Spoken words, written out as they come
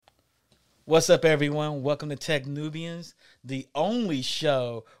What's up, everyone? Welcome to techn00bians, the only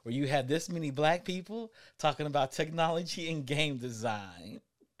show where you have this many black people talking about technology and game design.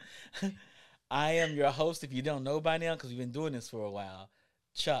 I am your host, if you don't know by now, because we've been doing this for a while,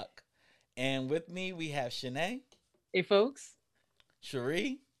 Chuck. And with me, we have Shanae, Hey, folks.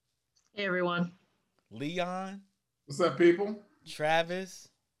 Cherie, Hey, everyone. Leon, What's up, people? Travis,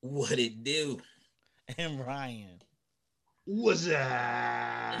 What it do? and Ryan. What's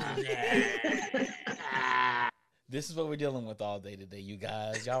up? This is what we're dealing with all day today, you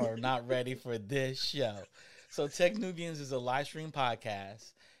guys. Y'all are not ready for this show. So techn00bians is a live stream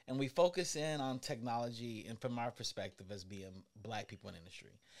podcast, and we focus in on technology and from our perspective as being black people in the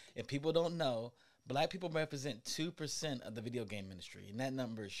industry. If people don't know, black people represent 2% of the video game industry, and that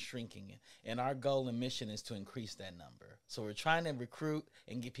number is shrinking. And our goal and mission is to increase that number. So we're trying to recruit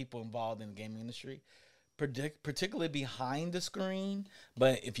and get people involved in the gaming industry, particularly behind the screen.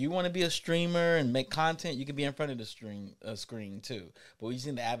 But if you want to be a streamer and make content, you can be in front of the screen too. But we just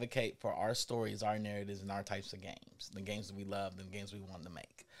need to advocate for our stories, our narratives, and our types of games, the games that we love, the games we want to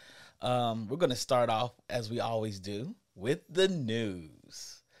make. We're going to start off, as we always do, with the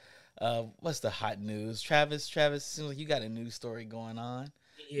news. What's the hot news? Travis, seems like you got a news story going on.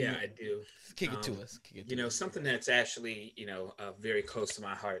 Yeah, I do. Kick it to us. Something that's actually, very close to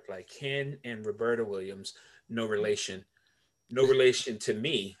my heart. Like Ken and Roberta Williams, no relation to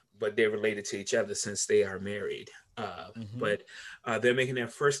me, but they're related to each other since they are married. But they're making their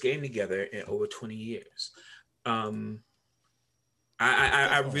first game together in over 20 years.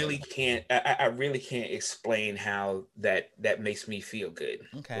 I really can't explain how that makes me feel good.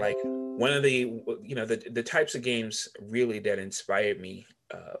 Okay. Like one of the types of games really that inspired me,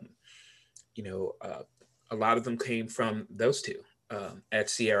 a lot of them came from those two at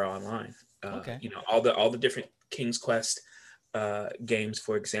Sierra Online. Okay. All the different King's Quest games,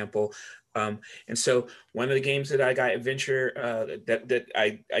 for example. And so one of the games that I got adventure that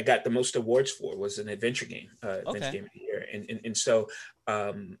I got the most awards for was an adventure game, adventure game of the year. And so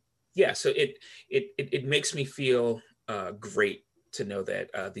so it makes me feel great to know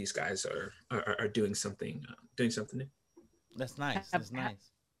that these guys are doing something new. That's nice. That's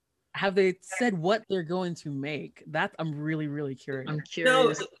nice. Have they said what they're going to make? That I'm really, really curious. I'm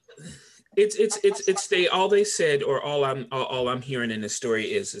curious. No, it's all they said, or all I'm hearing in the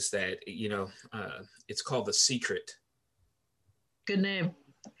story is that it's called The Secret. Good name.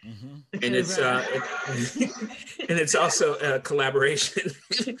 Mm-hmm. And it's also a collaboration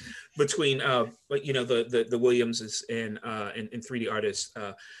between the Williamses and 3D artist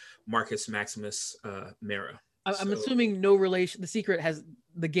Marcus Maximus Mera. I'm assuming no relation.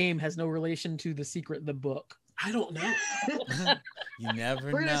 The game has no relation to The Secret, the book. I don't know. You never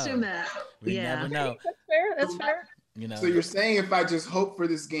know. We're gonna assume that. We never know. That's fair. So you're saying if I just hope for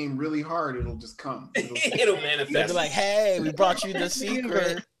this game really hard, it'll just come. It'll manifest. They'll be like, hey, we brought you The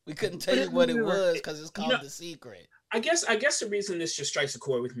Secret. We couldn't tell you what it was because it's called The Secret. I guess the reason this just strikes a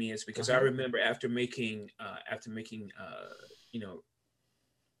chord with me is because I remember after making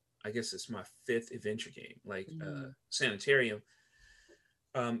I guess it's my 5th adventure game, like Sanitarium.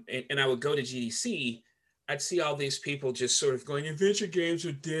 And I would go to GDC, I'd see all these people just sort of going, adventure games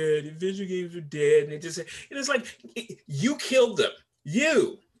are dead. And it's like, you killed them.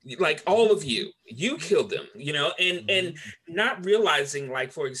 You, like all of you killed them, and not realizing,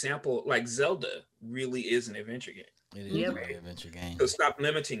 like, for example, like Zelda really is an adventure game. It is a great adventure game. So stop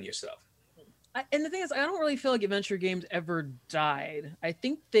limiting yourself. And the thing is, I don't really feel like adventure games ever died. I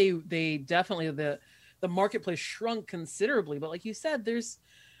think they definitely, the marketplace shrunk considerably. But like you said, there's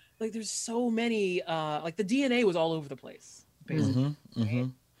so many, like the DNA was all over the place, basically.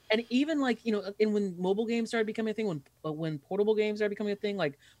 And even and when mobile games started becoming a thing, when portable games started becoming a thing,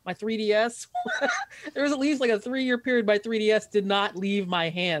 like my 3DS, there was at least like a 3-year period my 3DS did not leave my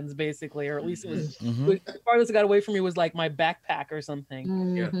hands, basically, or at least it was the farthest it got away from me was like my backpack or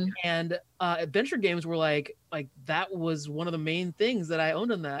something. And adventure games were like that was one of the main things that I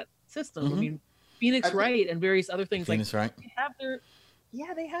owned on that system. I mean, Phoenix Wright and various other things. Phoenix Wright.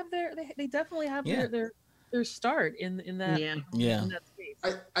 They definitely have their start in that. In that space.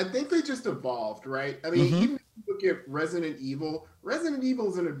 I think they just evolved, right? I mean, even if you look at Resident Evil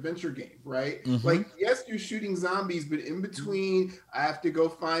is an adventure game, right? Like, yes, you're shooting zombies, but in between, I have to go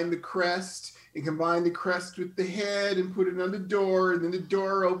find the crest and combine the crest with the head and put it on the door, and then the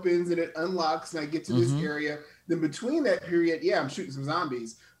door opens and it unlocks, and I get to this area. Then between that period, I'm shooting some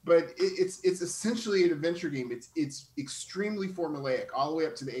zombies. But it's essentially an adventure game. It's extremely formulaic all the way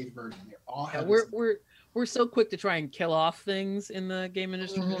up to the 8th version. They all have we're so quick to try and kill off things in the game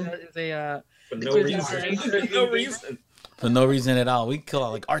industry. For no reason. for no reason at all. We kill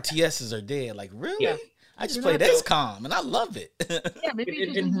out like RTSs are dead. Like really? Yeah. I just You're played not- XCOM and I love it. Yeah, maybe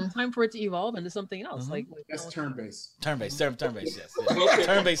it's just time for it to evolve into something else. Like That's turn-based. Turn-based, yes. Okay.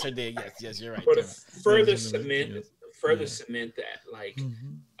 Turn-based are dead. Yes, you're right. But to further Turn-based. cement that, like,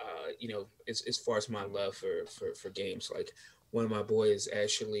 you know, as far as my love for games, like one of my boys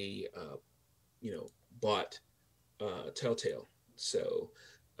actually, you know, bought Telltale, so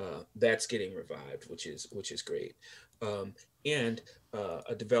that's getting revived, which is great. And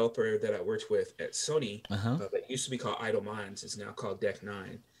a developer that I worked with at Sony that used to be called Idle Minds is now called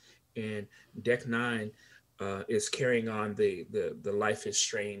Deck9, and Deck9 is carrying on the Life is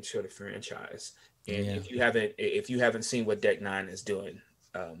Strange sort of franchise. And if you haven't seen what Deck9 is doing,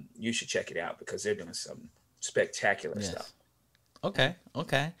 you should check it out because they're doing some spectacular stuff. Okay.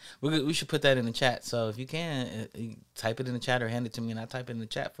 We should put that in the chat. So if you can, type it in the chat or hand it to me, and I'll type it in the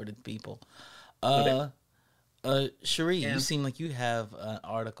chat for the people. Cherie, you seem like you have an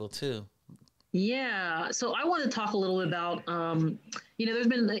article too. Yeah, so I want to talk a little bit about, you know, there's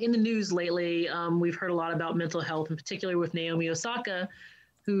been in the news lately, we've heard a lot about mental health, in particular with Naomi Osaka,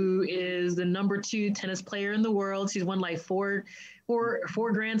 who is the #2 tennis player in the world. She's won like four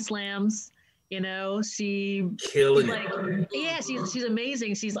Grand Slams. You know, she killing like, it. Yeah, she's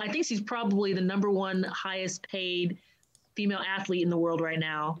amazing. I think she's probably the #1 highest paid female athlete in the world right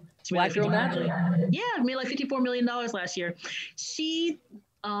now. Black girl magic. Yeah, made like $54 million last year. She,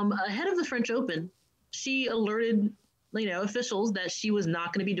 ahead of the French Open, she alerted, you know, officials that she was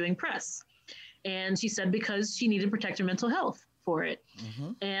not going to be doing press, and she said because she needed to protect her mental health for it.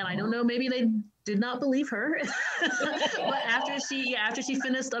 And I don't know, maybe they did not believe her, but after she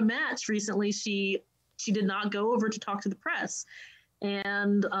finished a match recently, she did not go over to talk to the press,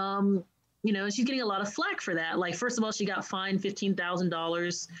 and you know, she's getting a lot of flack for that. Like, first of all, she got fined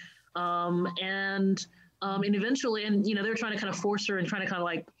 $15,000, and eventually, and you know, they were trying to kind of force her and trying to kind of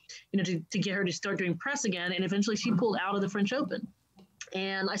like, you know, to get her to start doing press again, and eventually she pulled out of the French Open.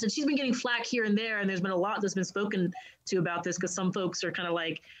 And I said she's been getting flack here and there, and there's been a lot that's been spoken to about this because some folks are kind of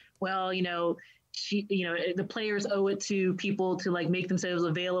like, well, you know, the players owe it to people to like make themselves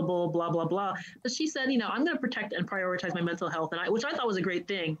available, blah blah blah. But she said, you know, I'm going to protect and prioritize my mental health, and which I thought was a great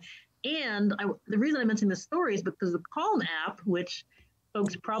thing. And the reason I mentioned this story is because the Calm app, which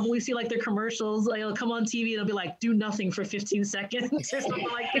folks probably see like their commercials, like, it'll come on TV and it'll be like, do nothing for 15 seconds or something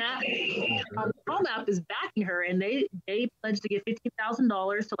like that. The Calm app is backing her, and they pledged to give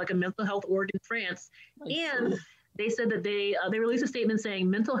 $15,000 to like a mental health org in France. And they said that they released a statement saying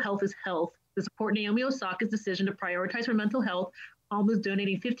mental health is health. To support Naomi Osaka's decision to prioritize her mental health, Calm is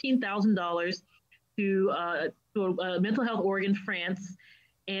donating $15,000 to a mental health org in France,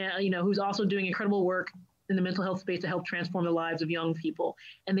 and you know, who's also doing incredible work in the mental health space to help transform the lives of young people.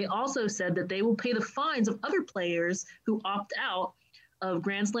 And they also said that they will pay the fines of other players who opt out of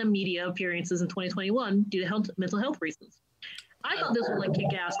Grand Slam media appearances in 2021 due to mental health reasons. I thought this was like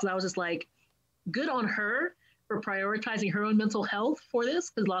kick ass because I was just like, good on her for prioritizing her own mental health for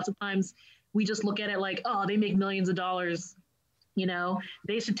this, because lots of times we just look at it like, oh, they make millions of dollars, you know,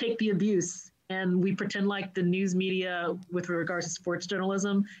 they should take the abuse. And we pretend like the news media with regards to sports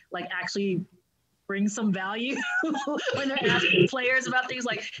journalism, like actually brings some value when they're asking players about things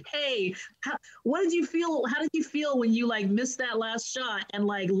like, hey, what did you feel? How did you feel when you like missed that last shot and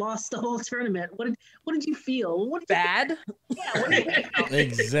like lost the whole tournament? What did you feel? Bad? Yeah. What did you feel?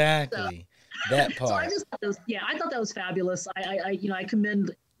 Exactly. That part. So I just I thought that was fabulous. I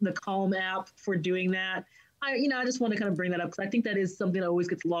commend the Calm app for doing that. I just want to kind of bring that up because I think that is something that always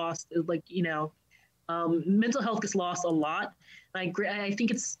gets lost. Is like, you know, mental health gets lost a lot. I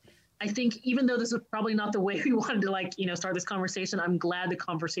think even though this is probably not the way we wanted to like, you know, start this conversation, I'm glad the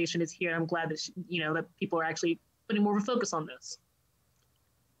conversation is here. I'm glad that that people are actually putting more of a focus on this.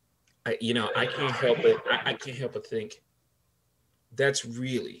 I can't help but think that's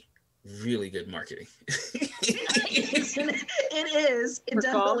really, really good marketing. It is. It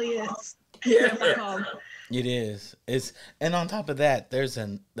definitely is. Yeah. It is. And on top of that, there's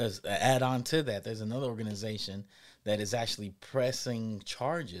an add-on to that. There's another organization that is actually pressing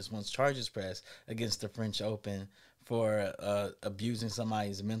charges, once charges pressed against the French Open for abusing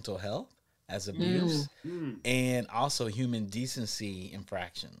somebody's mental health as abuse and also human decency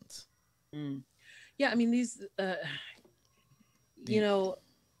infractions. Yeah, I mean, these, you know,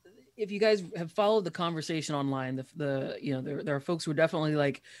 if you guys have followed the conversation online, there are folks who are definitely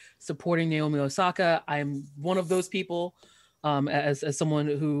like supporting Naomi Osaka. I'm one of those people. as someone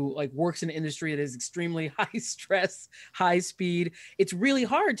who like works in an industry that is extremely high stress, high speed. It's really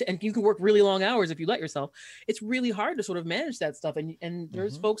hard to, and you can work really long hours if you let yourself. It's really hard to sort of manage that stuff. And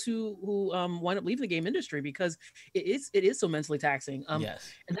there's folks who wind up leaving the game industry because it is so mentally taxing.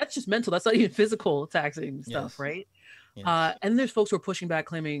 Yes. And that's just mental. That's not even physical taxing stuff, right? Yes. And there's folks who are pushing back,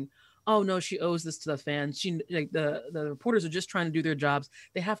 claiming, oh no, she owes this to the fans. She like the reporters are just trying to do their jobs.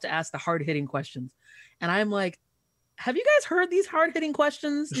 They have to ask the hard hitting questions. And I'm like, have you guys heard these hard hitting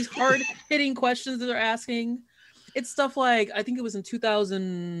questions? These hard hitting questions that they're asking. It's stuff like, I think it was in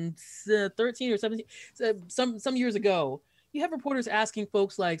 2013 or 17, some years ago. You have reporters asking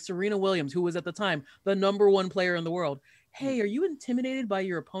folks like Serena Williams, who was at the time the #1 player in the world, hey, are you intimidated by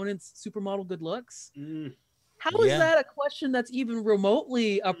your opponent's supermodel good looks? How is that a question that's even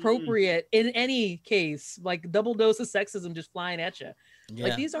remotely appropriate in any case? Like double dose of sexism just flying at you.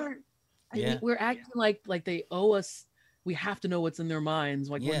 Like these aren't, I mean, we're acting like they owe us. We have to know what's in their minds.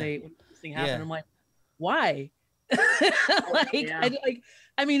 Like when this thing happened, I'm like, why?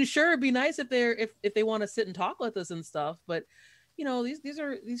 I mean, sure, it'd be nice if they want to sit and talk with us and stuff, but you know, these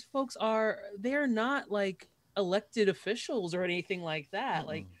folks they're not like elected officials or anything like that.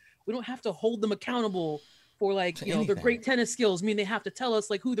 Like we don't have to hold them accountable for like, you know, their great tennis skills. I mean, they have to tell us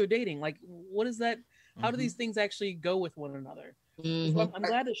like who they're dating. Like, what is that? How do these things actually go with one another? So I'm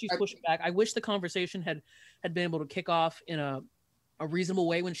glad that she's pushing back. I wish the conversation had been able to kick off in a reasonable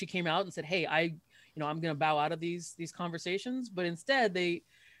way when she came out and said, hey, I'm going to bow out of these conversations. But instead they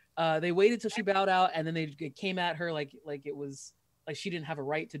waited till she bowed out, and then they came at her like it was like she didn't have a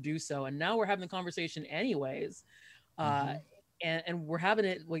right to do so. And now we're having the conversation anyways. And we're having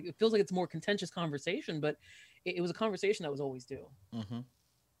it like, it feels like it's a more contentious conversation, but it was a conversation that was always due. What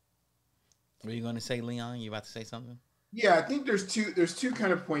are you going to say, Leon? You about to say something? Yeah, I think there's two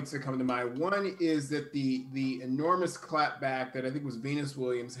kind of points that come to mind. One is that the enormous clapback that I think was Venus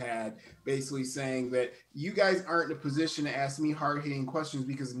Williams had, basically saying that you guys aren't in a position to ask me hard-hitting questions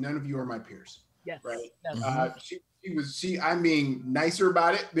because none of you are my peers. Yes. Right. Yes. I'm being nicer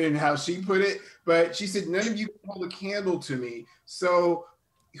about it than how she put it, but she said none of you can hold a candle to me. So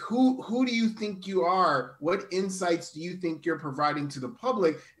who do you think you are? What insights do you think you're providing to the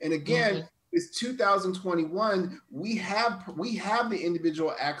public? And again, it's 2021. We have the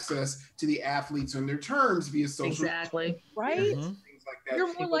individual access to the athletes on their terms via social media, right? Things like that.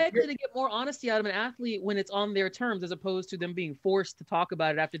 You're more likely to get more honesty out of an athlete when it's on their terms, as opposed to them being forced to talk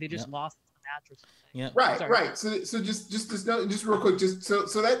about it after they just lost the match or something. Yeah. Right. So just real quick,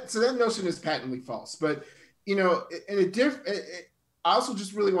 so that notion is patently false. But you know, I also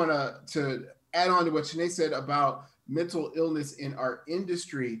just really want to add on to what Sinead said about mental illness in our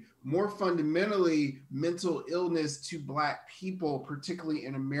industry. More fundamentally, mental illness to Black people, particularly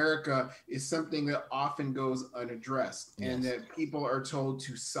in America, is something that often goes unaddressed, and that people are told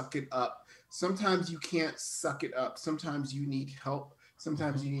to suck it up. Sometimes you can't suck it up. Sometimes you need help.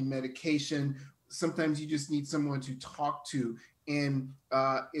 Sometimes you need medication. Sometimes you just need someone to talk to. And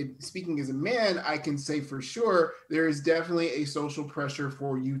speaking as a man, I can say for sure, there is definitely a social pressure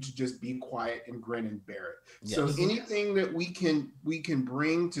for you to just be quiet and grin and bear it. Yes. So anything that we can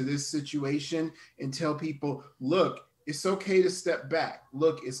bring to this situation and tell people, look, it's okay to step back.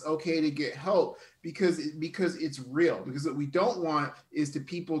 Look, it's okay to get help because it's real. Because what we don't want is to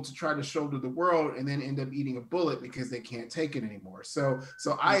people to try to shoulder the world and then end up eating a bullet because they can't take it anymore. So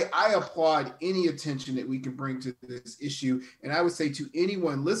I applaud any attention that we can bring to this issue. And I would say to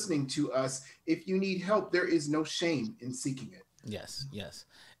anyone listening to us, if you need help, there is no shame in seeking it. Yes.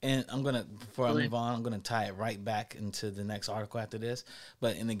 And before I move on, I'm gonna tie it right back into the next article after this.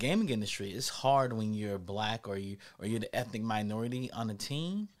 But in the gaming industry, it's hard when you're Black or you're the ethnic minority on a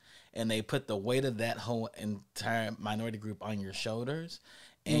team, and they put the weight of that whole entire minority group on your shoulders,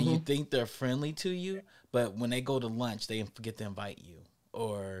 and you think they're friendly to you, but when they go to lunch, they forget to invite you,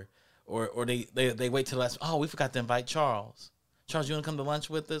 or they wait till last. Oh, we forgot to invite Charles. Charles, you want to come to lunch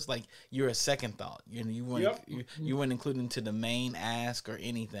with us? Like, you're a second thought. You weren't included into the main ask or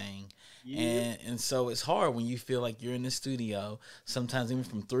anything. And so it's hard when you feel like you're in the studio, sometimes even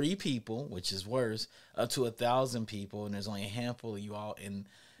from 3 people, which is worse, up to 1,000 people, and there's only a handful of you all,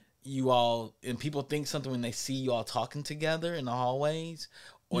 and people think something when they see you all talking together in the hallways,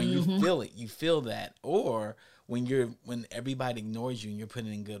 or you feel it. You feel that. Or when everybody ignores you and you're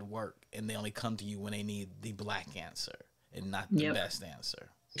putting in good work, and they only come to you when they need the Black answer and not the best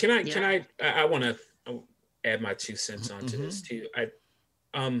answer. I want to add my 2 cents onto this too.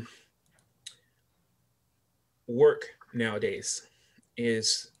 Work nowadays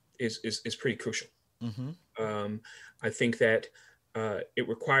is pretty crucial. I think that it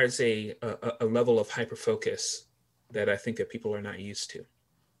requires a level of hyper focus that I think that people are not used to.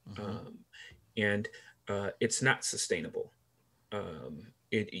 And it's not sustainable.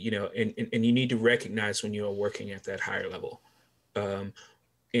 You know, and you need to recognize when you are working at that higher level,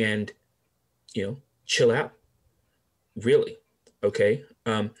 and, you know, chill out, really. Okay.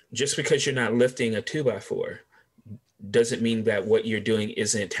 Just because you're not lifting a 2x4 doesn't mean that what you're doing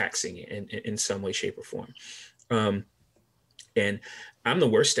isn't taxing in some way, shape, or form. And I'm the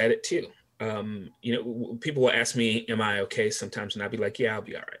worst at it too. You know, people will ask me, am I okay sometimes? And I'll be like, yeah, I'll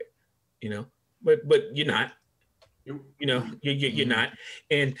be all right. You know, but you're not. You know, you're not.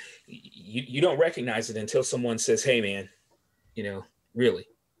 And you don't recognize it until someone says, hey, man, you know, really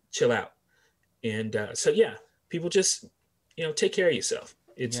chill out. And so, yeah, people just, you know, take care of yourself.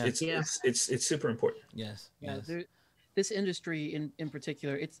 It's super important. Yes. Yeah. This industry in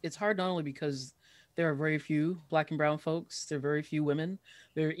particular, it's hard not only because there are very few Black and brown folks, there are very few women,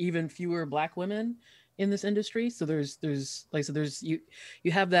 there are even fewer Black women in this industry. So there's like, so there's you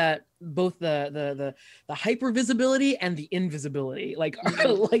have that both the hyper visibility and the invisibility, like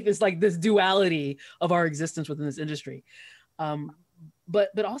like this duality of our existence within this industry.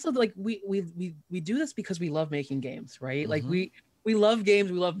 But also, like, we do this because we love making games, right? Like we love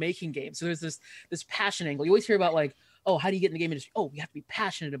games, we love making games. So there's this passion angle. You always hear about, like, oh, how do you get in the game industry? Oh, you have to be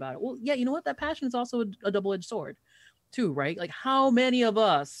passionate about it. Well, yeah, you know what? That passion is also a double-edged sword too, right? Like, how many of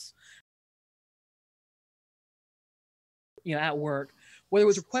us, you know, at work, whether it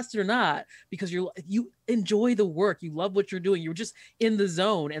was requested or not, because you enjoy the work, you love what you're doing, you're just in the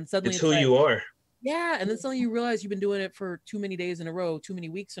zone, and suddenly it's who you are. Yeah, and then suddenly you realize you've been doing it for too many days in a row, too many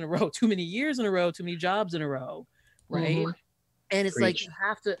weeks in a row, too many years in a row, too many jobs in a row, right? And it's like you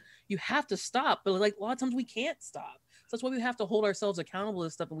have to stop, but like a lot of times we can't stop. So that's why we have to hold ourselves accountable to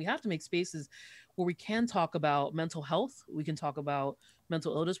stuff, and we have to make spaces where we can talk about mental health, we can talk about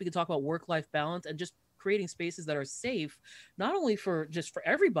mental illness, we can talk about work-life balance, and just creating spaces that are safe, not only for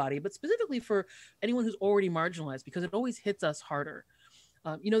everybody, but specifically for anyone who's already marginalized, because it always hits us harder.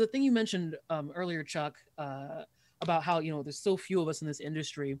 You know, the thing you mentioned earlier, Chuck, about how, you know, there's so few of us in this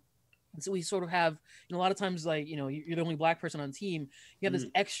industry. And so we sort of have, you know, a lot of times, like, you know, you're the only Black person on team. You have this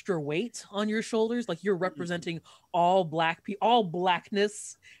extra weight on your shoulders, like you're representing all Black people, all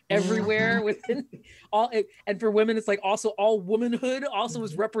Blackness everywhere within all. And for women, it's like also all womanhood also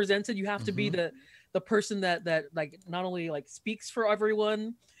is represented. You have to be the person that like not only like speaks for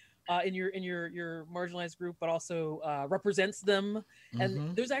everyone in your marginalized group, but also represents them.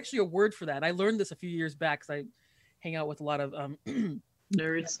 And there's actually a word for that. I learned this a few years back because I hang out with a lot of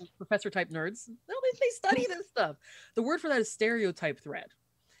nerds, professor type nerds. No, they study this stuff. The word for that is stereotype threat.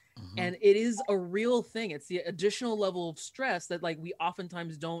 And it is a real thing. It's the additional level of stress that, like, we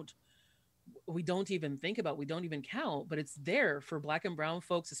oftentimes don't even think about, we don't even count, but it's there for Black and brown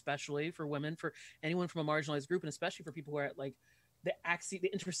folks, especially for women, for anyone from a marginalized group, and especially for people who are at like the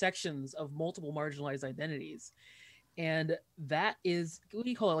intersections of multiple marginalized identities. And that is, what do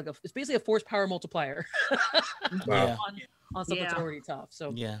you call it? Like it's basically a force power multiplier on stuff that's already tough. So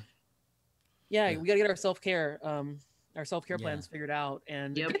we got to get our self-care plans figured out,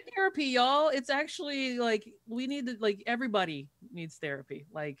 and get therapy, y'all. It's actually like we need to, like, everybody needs therapy,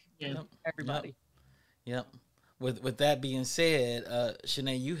 like everybody. Yep. With that being said,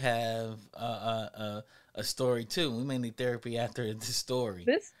 Shanae, you have a story too. We may need therapy after this story.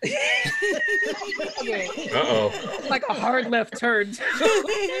 This Uh-oh. Like a hard left turn.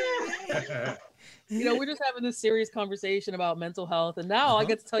 You know, we're just having this serious conversation about mental health, and now I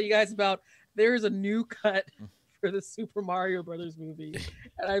get to tell you guys about there's a new cut for the Super Mario Brothers movie,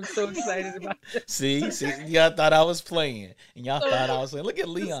 and I'm so excited about it. See, y'all thought I was playing, and y'all thought I was playing. Look at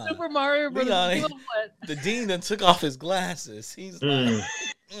Leon. Super Mario Brothers. Leon, the dean then took off his glasses. He's like,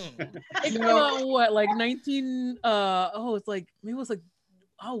 It came out what, like 19? It's like maybe it was like,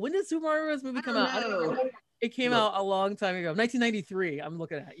 when did Super Mario Bros. Movie come out? I don't know. It came out a long time ago, 1993. I'm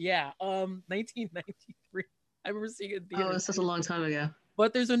looking at 1993. I remember seeing it in theaters. Oh, it's such a long time ago.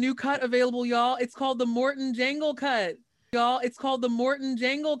 But there's a new cut available, y'all. It's called the Morton Jangle cut. Y'all, it's called the Morton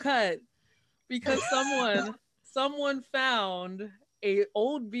Jangle cut because someone found a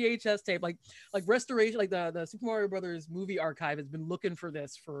old VHS tape, like restoration, like the Super Mario Brothers movie archive has been looking for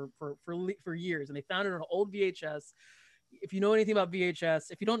this for years, and they found it on an old VHS. If you know anything about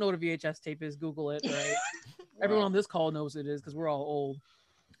VHS, if you don't know what a VHS tape is, Google it. Right? Everyone on this call knows it is because we're all old.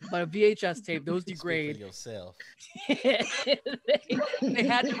 But a VHS tape, those degrade. Speak for yourself. they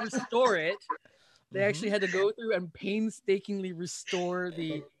had to restore it. They actually had to go through and painstakingly restore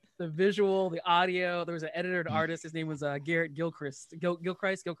the visual, the audio. There was an editor and artist. His name was Garrett Gilchrist.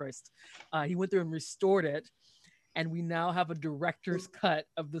 Gilchrist. He went through and restored it. and we now have a director's cut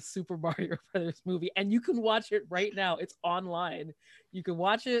of the Super Mario Brothers movie, and you can watch it right now. It's online. You can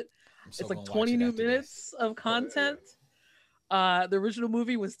watch it. It's like 20 new minutes of content. The original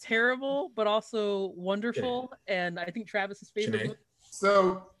movie was terrible, but also wonderful, and I think Travis's favorite movie.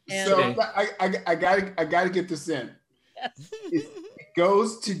 So I gotta get this in. Yes. It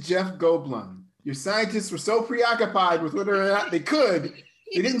goes to Jeff Goldblum. Your scientists were so preoccupied with whether or not they could,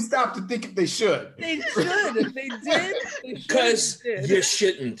 they didn't stop to think if they should. They should. They did. Because you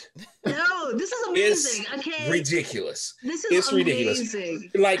shouldn't. No, this is amazing. It's okay. ridiculous. This is it's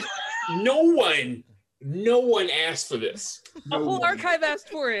amazing. Ridiculous. Like no one asked for this. The whole archive asked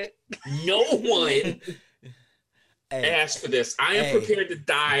for it. No one asked for this. I am prepared to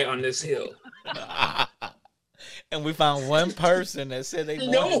die on this hill. And we found one person that said they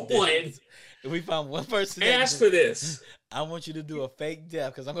wanted this. We found one person that asked for this. I want you to do a fake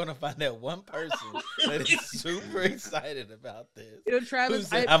death because I'm going to find that one person that is super excited about this. You know,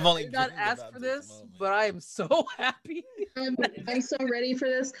 Travis, I've only not asked for this, but I am so happy. I'm so ready for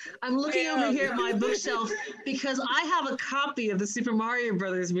this. I'm looking over here at my bookshelf because I have a copy of the Super Mario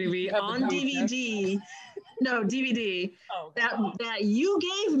Brothers movie on DVD. No, DVD that you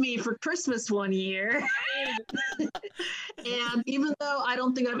gave me for Christmas one year. And even though I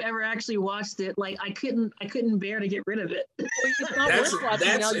don't think I've ever actually watched it, like I couldn't bear to get rid of it. Well, it's not that's worth watching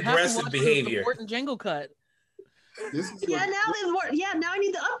now. You aggressive have to watch behavior. The Morton Django cut. Now I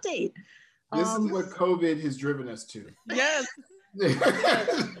need the update. This is what COVID has driven us to. Yes.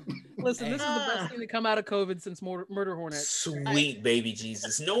 Listen, this is the best thing to come out of COVID since Murder Hornet. Sweet baby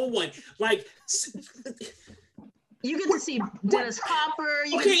Jesus. No one like. You get to see Dennis Hopper.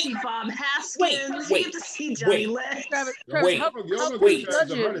 You get to see Bob Haskins. You get to see Johnny Legs. Travis, wait.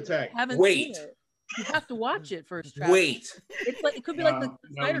 Haven't seen it. You have to watch it first, Travis. Wait. It's like it could be like the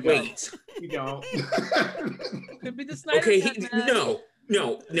Snyder Cut. You don't. It could be the Snyder Cut.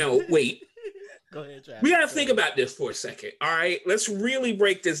 No. Wait. Go ahead, Travis. We gotta think about this for a second. All right, let's really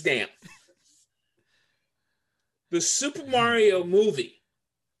break this down. The Super Mario movie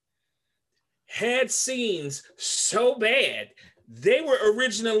had scenes so bad they were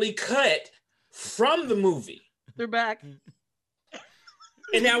originally cut from the movie. They're back.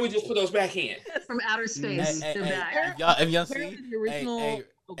 And now we just put those back in. From outer space. They're back. Have y'all seen the original?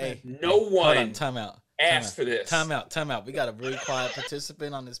 No one time out. Asked for this. Time out. We got a very quiet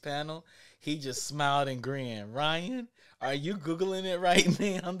participant on this panel. He just smiled and grinned. Ryan, are you Googling it right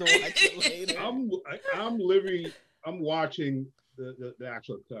now to watch it later? I'm watching the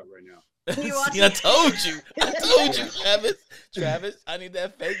actual cut right now. See, I told you, Travis, I need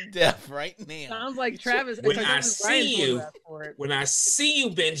that fake death right now. Sounds like Travis. When I see you,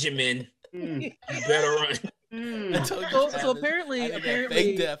 Benjamin, you better run. So apparently,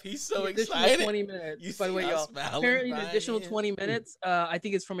 fake death. He's so excited. 20 minutes. By the way, y'all. Apparently, the additional 20 minutes. I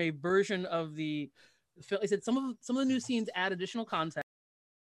think it's from a version of the. He said some of the new scenes add additional content.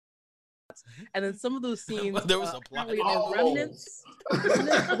 And then some of those scenes, there was a plot. remnants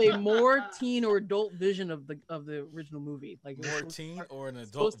of a more teen or adult vision of the original movie, like more teen or an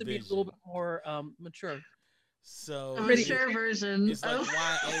adult supposed to be vision. a little bit more mature. So a mature version. It's like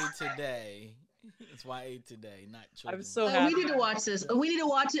YA today. It's YA today, not children. I'm so happy. We need to watch this. We need to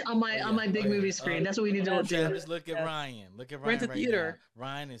watch it on my big movie screen. That's what we need to do. Just look at Ryan. Look at Ryan Rent a theater. Now.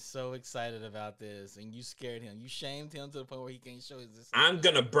 Ryan is so excited about this, and you scared him. You shamed him to the point where he can't show his. I'm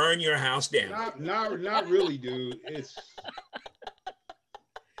gonna burn your house down. Not really, dude. It's.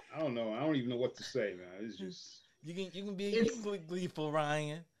 I don't know. I don't even know what to say, man. It's just. You can be gleeful,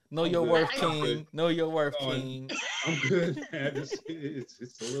 Ryan. Know your worth, King. Know your worth, King. I'm good, man. It's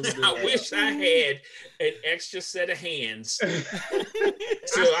a little bit. I wish I had an extra set of hands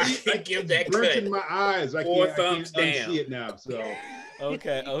so I can give that cut. In my eyes, I can't see it now. So.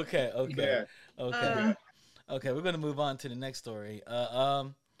 Okay. We're gonna move on to the next story.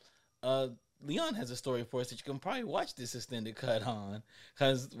 Leon has a story for us that you can probably watch this extended cut on,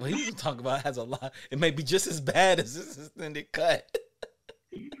 because what he was talking about has a lot. It may be just as bad as this extended cut.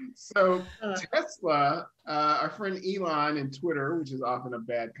 So Tesla, our friend Elon in Twitter, which is often a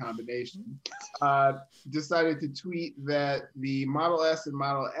bad combination, decided to tweet that the Model S and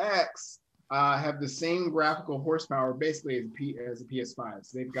Model X have the same graphical horsepower basically as a PS5.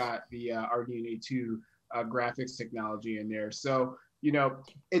 So they've got the RDNA2 graphics technology in there. So, you know,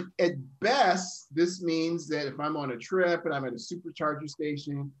 at best, this means that if I'm on a trip and I'm at a supercharger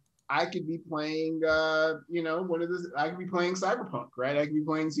station, I could be playing, I could be playing Cyberpunk, right? I could be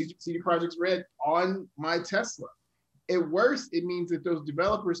playing CD Projekt Red on my Tesla. At worst, it means that those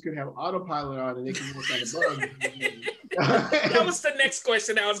developers could have autopilot on and they can work on the bugs. That was the next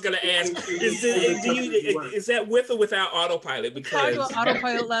question I was going to ask. Is that with or without autopilot? We talked Because about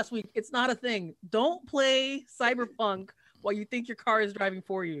autopilot last week. It's not a thing. Don't play Cyberpunk while you think your car is driving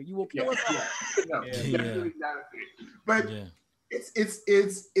for you. You will kill us all. No, Yeah. definitely not a thing. But Yeah.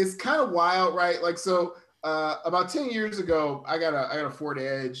 it's kind of wild, right? Like, so about 10 years ago, I got a Ford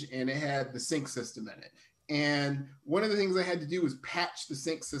Edge, and it had the sync system in it. And one of the things I had to do was patch the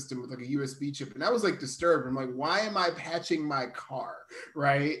sync system with like a USB chip. And I was like disturbed. I'm like, why am I patching my car?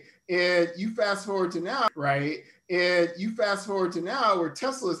 Right. And you fast forward to now, right? And you fast forward to now where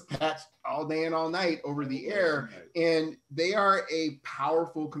Tesla's patched all day and all night over the air. And they are a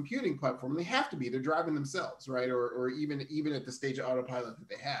powerful computing platform. They have to be. They're driving themselves, right? Or even at the stage of autopilot that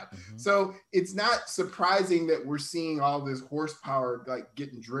they have. Mm-hmm. So it's not surprising that we're seeing all this horsepower like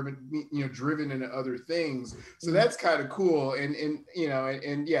getting driven into other things. So that's kind of cool. And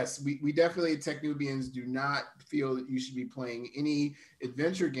yes, we definitely at techn00bians do not feel that you should be playing any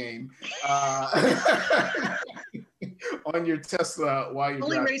adventure game on your Tesla while you're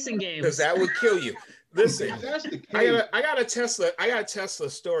Only driving. racing games. because that would kill you. Listen, That's the case. I got a Tesla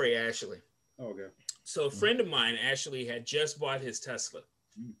story, Ashley. Okay. So a friend of mine actually had just bought his Tesla.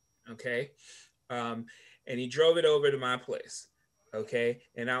 Okay. And he drove it over to my place. Okay.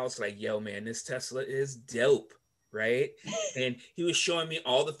 And I was like, yo, man, this Tesla is dope. Right. And he was showing me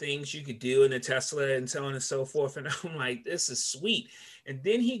all the things you could do in a Tesla and so on and so forth. And I'm like, this is sweet. And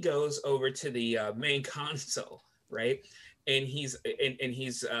then he goes over to the main console. Right. And he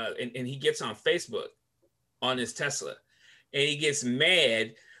gets on Facebook on his Tesla, and he gets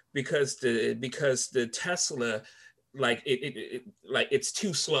mad because the Tesla, like it's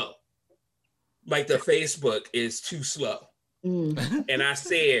too slow. Like the Facebook is too slow. And I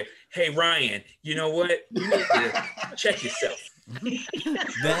said, hey, Ryan, you know what? You need to check yourself.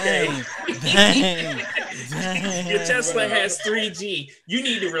 Dang. Your Tesla has 3G. You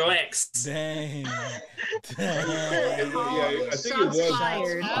need to relax. Dang. I think it was Shots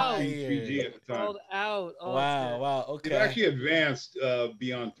fired. 3G at the time. Called out. Oh, Wow. It Okay. actually advanced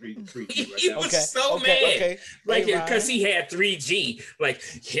beyond 3G He right now. was so mad. Okay. Like, Hey, because Ryan. he had 3G. Like,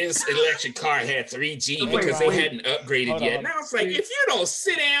 his electric car had 3G Wait, because Ryan. they hadn't upgraded Hold yet. on. And I was like, if you don't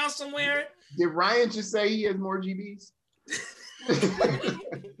sit down somewhere. Did Ryan just say he has more GBs?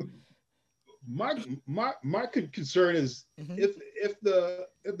 My concern is if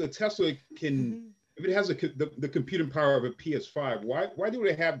the Tesla can if it has the computing power of a PS5, why do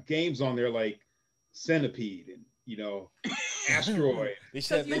they have games on there like Centipede and Asteroid? They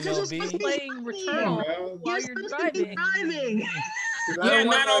should have Because it's MLB. playing Returnal Well, while You're you're supposed to be driving. driving. Yeah,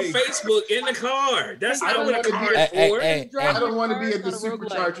 not on Facebook, in the car. That's I not don't what a wanna car be- is for. Hey, I don't want to be It's at the not a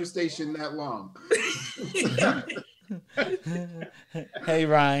roguelike. supercharger station that long. Hey,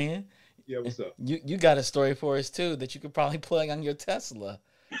 Ryan. Yeah, what's up? You got a story for us too that you could probably plug on your Tesla,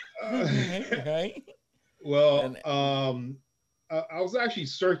 right? Well, And- I was actually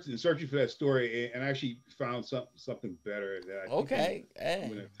searching for that story, and I actually found something better that I think Okay. I'm Hey.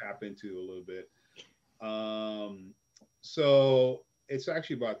 going to tap into a little bit. So it's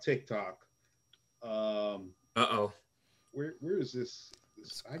actually about TikTok. Uh-oh. Where is this?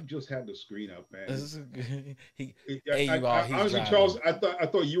 I just had the screen up, man. This is he, Hey, hey, you all, he's honestly, driving. Charles, I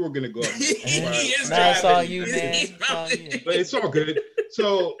thought you were gonna go. He is Nah, it's all driving. you, He's- man. he's It's all driving. you. But it's all good.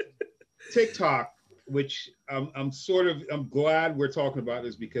 So TikTok, which I'm glad we're talking about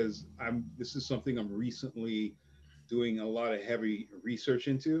this because this is something I'm recently doing a lot of heavy research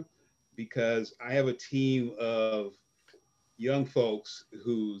into, because I have a team of young folks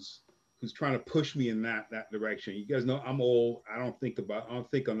who's trying to push me in that direction. You guys know I'm old. I don't think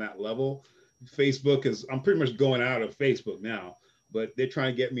on that level. I'm pretty much going out of Facebook now, but they're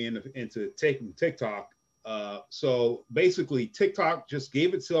trying to get me into taking TikTok. So basically TikTok just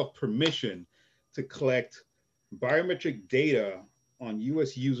gave itself permission to collect biometric data on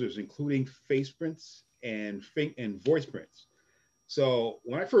US users, including face prints and voice prints. So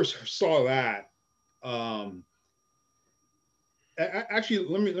when I first saw that, actually,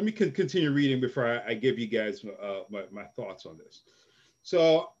 let me continue reading before I give you guys my thoughts on this.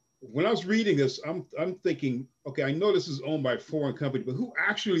 So when I was reading this, I'm thinking, okay, I know this is owned by a foreign company, but who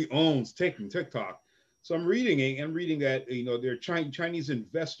actually owns TikTok? So I'm reading that there are Chinese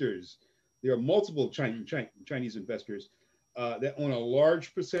investors. There are multiple Chinese investors that own a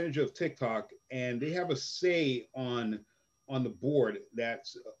large percentage of TikTok, and they have a say on the board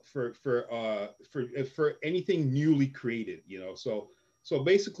that's for anything newly created, So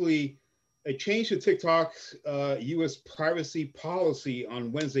basically, a change to TikTok's U.S. privacy policy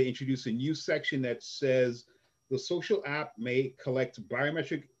on Wednesday introduced a new section that says the social app may collect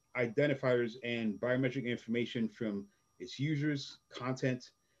biometric identifiers and biometric information from its users,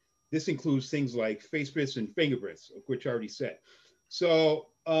 content. This includes things like face bits and fingerprints, of which I already said. So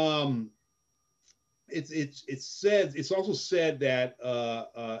it's also said that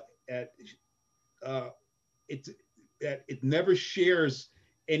it never shares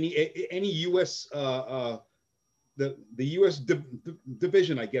any U.S. The U.S.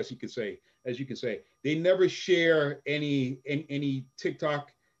 division, I guess you could say, they never share any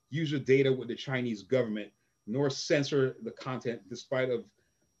TikTok user data with the Chinese government, nor censor the content, despite of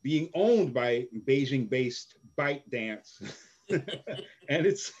being owned by Beijing-based ByteDance. And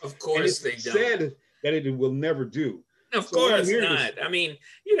it's of course they said don't. that it will never do. Of course not. I mean,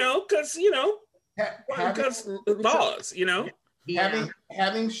 because laws,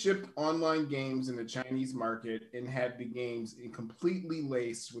 Having shipped online games in the Chinese market and had the games completely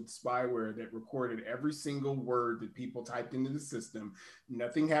laced with spyware that recorded every single word that people typed into the system.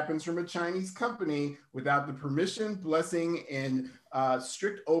 Nothing happens from a Chinese company without the permission, blessing, and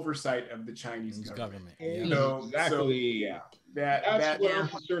strict oversight of the Chinese government. Yeah. Exactly. That's what I'm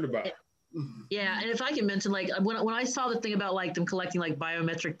concerned about. Yeah, and if I can mention, like when I saw the thing about like them collecting like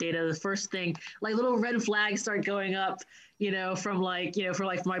biometric data, the first thing, like little red flags start going up, from for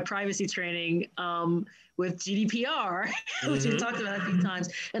my privacy training with GDPR, which we've talked about a few times,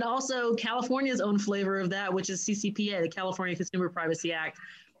 and also California's own flavor of that, which is CCPA, the California Consumer Privacy Act,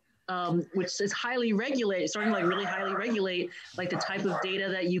 which is highly regulated, starting to like really highly regulate like the type of data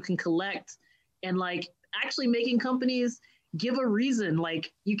that you can collect, and like actually making companies give a reason.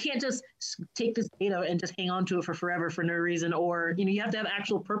 Like you can't just take this data and just hang on to it for forever for no reason, or you have to have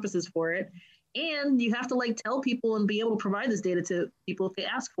actual purposes for it, and you have to like tell people and be able to provide this data to people if they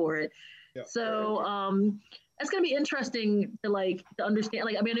ask for it. Yeah. So that's going to be interesting to understand.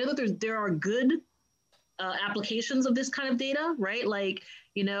 Like, I mean, I know that there are good applications of this kind of data, right? Like,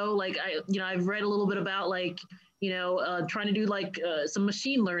 I've read a little bit about trying to do some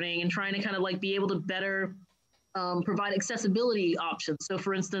machine learning and trying to kind of like be able to better provide accessibility options. So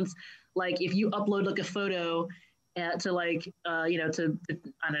for instance, like if you upload like a photo to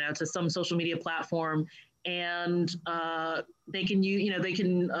some social media platform, and they can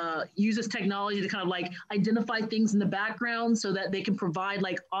use this technology to kind of like identify things in the background so that they can provide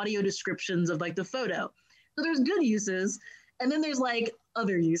like audio descriptions of like the photo. So there's good uses, and then there's like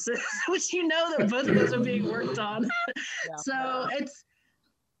other uses, which that both of those are being worked on. Yeah. So it's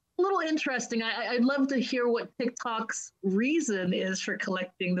a little interesting. I'd love to hear what TikTok's reason is for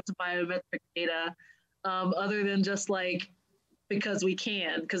collecting this biometric data, other than just like because we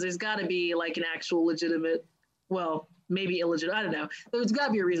can, because there's got to be like an actual legitimate, well, maybe illegitimate, I don't know. There's got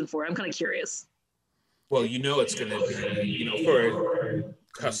to be a reason for it. I'm kind of curious. Well, it's going to be, for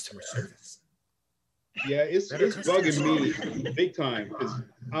customer service. Yeah, it's bugging me big time, because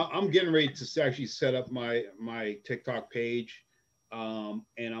I'm getting ready to actually set up my TikTok page. And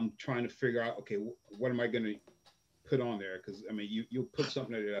I'm trying to figure out, okay, what am I going to put on there? Because I mean, you'll put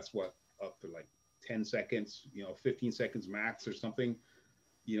something there that's up for like 10 seconds, 15 seconds max or something,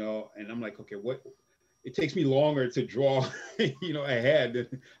 and I'm like, okay, it takes me longer to draw, ahead.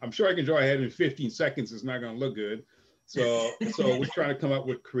 I'm sure I can draw ahead in 15 seconds. It's not going to look good. So we're trying to come up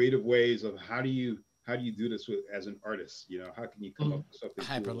with creative ways of how do you do this as an artist? How can you come up with something?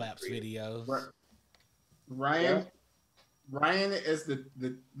 Hyperlapse videos. Ryan, as the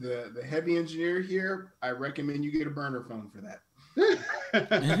heavy engineer here, I recommend you get a burner phone for that.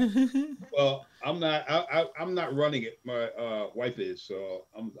 Well, I'm not running it. My wife is, so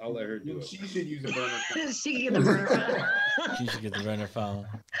I'll let her do it. She should use a burner phone. She can get the burner phone. She should get the burner phone.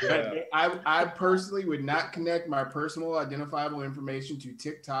 Yeah. I personally would not connect my personal identifiable information to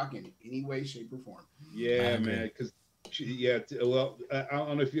TikTok in any way, shape, or form. Yeah, man, because well, I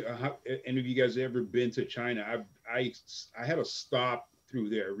don't know if any of you guys have ever been to China. I had a stop through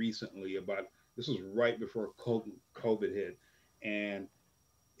there recently. This was right before COVID hit, and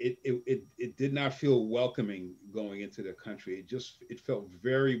it did not feel welcoming going into the country. It felt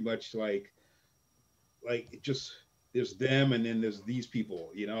very much like there's them and then there's these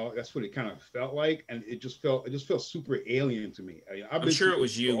people. That's what it kind of felt like, and it just felt super alien to me. I'm sure it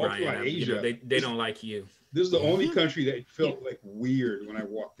was you, Ryan. Asia. They don't like you. This is the only country that felt like weird when I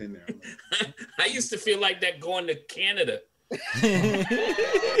walked in there. Like, I used to feel like that going to Canada.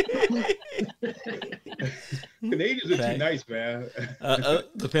 Canadians are too nice, man.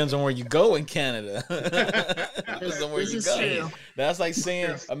 Depends on where you go in Canada. Depends on where you go. True. That's like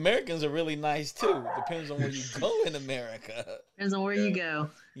saying Americans are really nice too. Depends on where you go in America. Depends on where you go.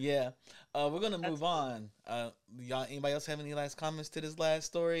 Yeah. We're gonna move on. Y'all, anybody else have any last comments to this last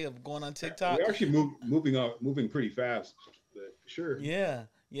story of going on TikTok? We're actually moving pretty fast, but sure. Yeah.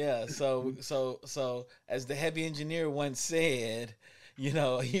 Yeah. So as the heavy engineer once said,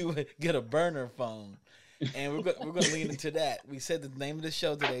 he would get a burner phone, and we're going to lean into that. We said the name of the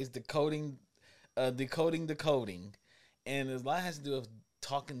show today is decoding the coding, and a lot has to do with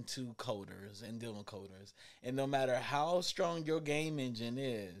talking to coders and dealing with coders. And no matter how strong your game engine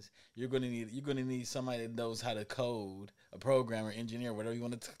is, you're gonna need somebody that knows how to code, a programmer, engineer, whatever you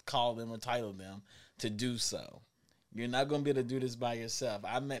want to call them or title them, to do so. You're not gonna be able to do this by yourself.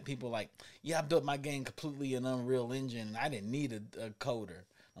 I met people like, yeah, I built my game completely in Unreal Engine, and I didn't need a coder.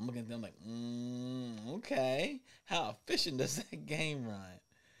 I'm looking at them like, okay, how efficient does that game run?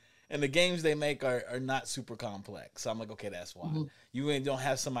 And the games they make are not super complex. So I'm like, okay, that's why. Mm-hmm. You don't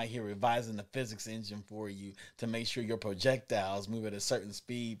have somebody here revising the physics engine for you to make sure your projectiles move at a certain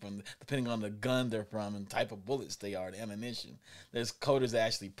speed depending on the gun they're from and the type of bullets they are, the ammunition. There's coders that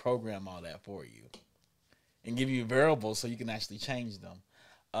actually program all that for you and give you variables so you can actually change them.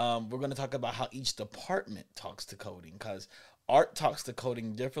 We're going to talk about how each department talks to coding, because art talks to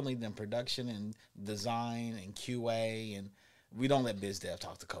coding differently than production and design and QA, and we don't let biz dev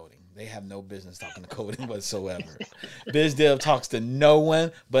talk to coding. They have no business talking to coding whatsoever. Biz dev talks to no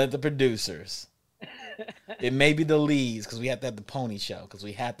one but the producers. It may be the leads, because we have to have the pony show, because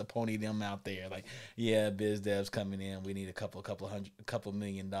we have to pony them out there. Like, yeah, biz dev's coming in. We need a couple $1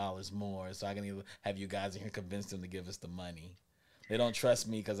 million more. So I can either have you guys in here convince them to give us the money. They don't trust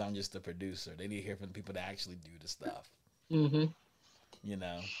me because I'm just the producer. They need to hear from the people that actually do the stuff. Mm-hmm.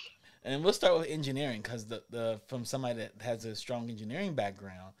 And we'll start with engineering, because from somebody that has a strong engineering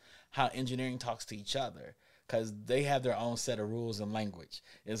background, how engineering talks to each other, because they have their own set of rules and language.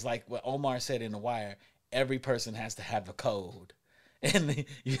 It's like what Omar said in The Wire, every person has to have a code. And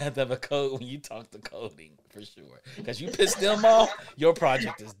you have to have a code when you talk to coding, for sure. Because you piss them off, your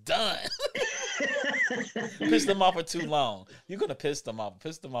project is done. Piss them off for too long. You're going to piss them off.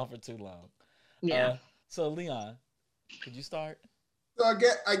 Piss them off for too long. Yeah. So, Leon, could you start? So I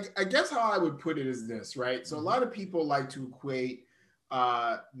guess how I would put it is this, right? So a lot of people like to equate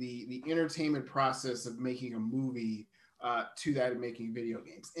the entertainment process of making a movie to that of making video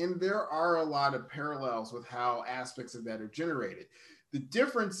games. And there are a lot of parallels with how aspects of that are generated. The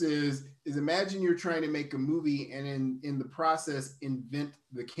difference is imagine you're trying to make a movie and in the process invent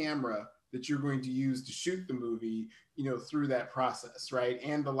the camera that you're going to use to shoot the movie, through that process, right?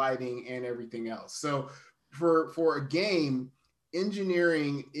 And the lighting and everything else. So for a game,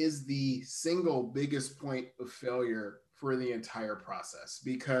 engineering is the single biggest point of failure for the entire process,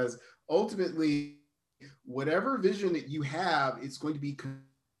 because ultimately, whatever vision that you have, it's going to be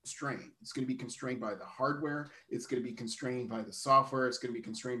constrained. It's going to be constrained by the hardware. It's going to be constrained by the software. It's going to be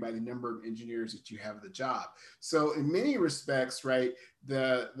constrained by the number of engineers that you have at the job. So in many respects, right,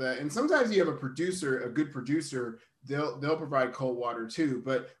 and sometimes you have a good producer, they'll provide cold water too,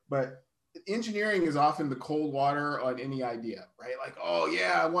 but engineering is often the cold water on any idea, right? Like, oh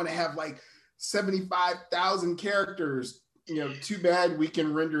yeah, I want to have like 75,000 characters. Too bad we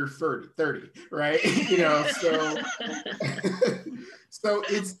can render 30, right? So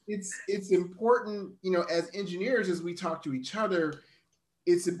it's important, as engineers, as we talk to each other,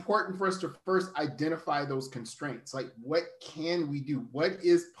 it's important for us to first identify those constraints. Like, what can we do? What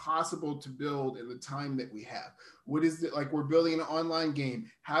is possible to build in the time that we have? What is it, like, we're building an online game.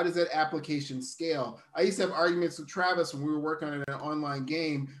 How does that application scale? I used to have arguments with Travis when we were working on an online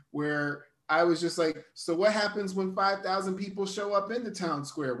game where I was just like, so what happens when 5,000 people show up in the town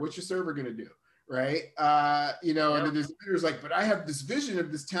square? What's your server going to do? Right. And the designer's like, but I have this vision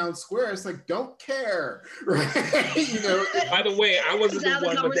of this town square. It's like, don't care. Right. By the way, I wasn't the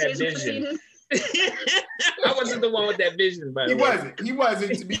one with that vision. I wasn't the one with that vision, by the way. He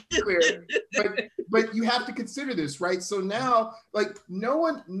wasn't, to be clear. But you have to consider this, right? So now, like, no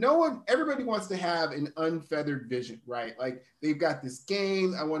one, everybody wants to have an unfeathered vision, right? Like, they've got this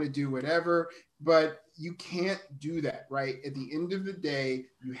game, I want to do whatever, but you can't do that, right? At the end of the day,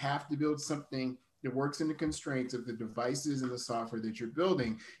 you have to build something that works in the constraints of the devices and the software that you're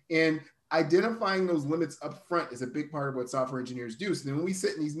building. And identifying those limits up front is a big part of what software engineers do. So then when we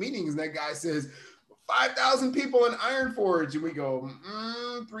sit in these meetings and that guy says, 5,000 people in Iron Forge, and we go,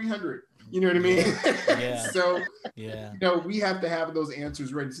 300. You know what I mean? Yeah. So, we have to have those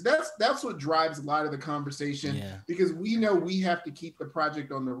answers ready. So that's what drives a lot of the conversation, because we know we have to keep the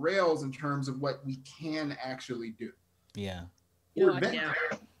project on the rails in terms of what we can actually do. Yeah.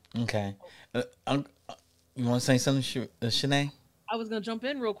 Okay. You want to say something, Shanae? I was going to jump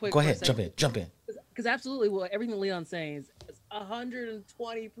in real quick. Go ahead. Jump in. Because absolutely, everything Leon's saying is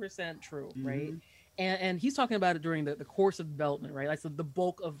 120% true, right? And he's talking about it during the course of development, right? Like, so the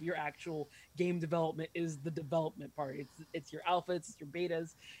bulk of your actual game development is the development part. It's your alphas, it's your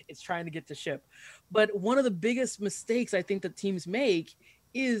betas, it's trying to get to ship. But one of the biggest mistakes I think that teams make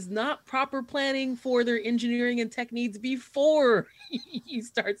is not proper planning for their engineering and tech needs before you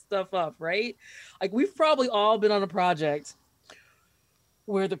start stuff up, right? Like, we've probably all been on a project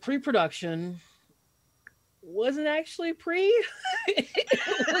where the pre-production wasn't actually pre. It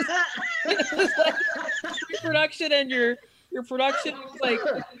was like pre-production, and your production was like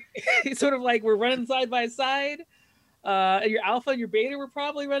sort of like we're running side by side. Your alpha and your beta were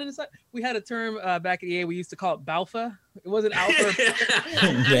probably running aside. We had a term back at EA. We used to call it balfa. It wasn't alpha.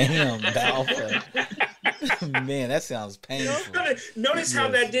 Damn, balfa. Man, that sounds painful. Notice how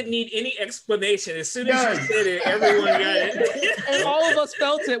that didn't need any explanation. As soon as you said it, everyone got it. And all of us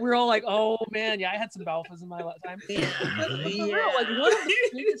felt it. We were all like, "Oh man, yeah, I had some balfas in my lifetime." Yeah. Like, one of the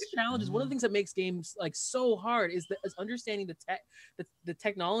biggest challenges, one of the things that makes games like so hard is understanding the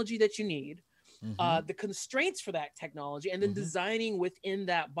technology that you need. The constraints for that technology, and then designing within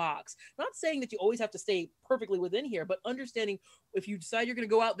that box. Not saying that you always have to stay perfectly within here, but understanding if you decide you're going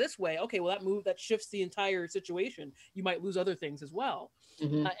to go out this way, okay, well, that shifts the entire situation. You might lose other things as well.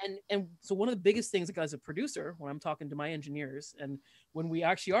 And so one of the biggest things, like, as a producer, when I'm talking to my engineers, and when we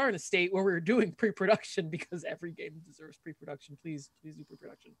actually are in a state where we're doing pre-production, because every game deserves pre-production, please do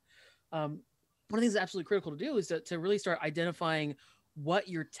pre-production. One of the things that's absolutely critical to do is to really start identifying what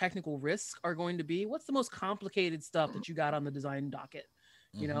your technical risks are going to be. What's the most complicated stuff that you got on the design docket?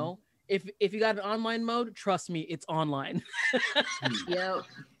 You know, if you got an online mode, trust me, it's online.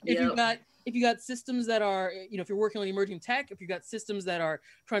 If you got systems that are, if you're working on emerging tech, if you got systems that are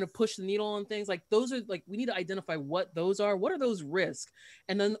trying to push the needle on things, like, those are, like, we need to identify what those are. What are those risks?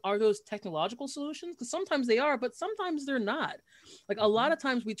 And then, are those technological solutions? Because sometimes they are, but sometimes they're not. Like, a lot of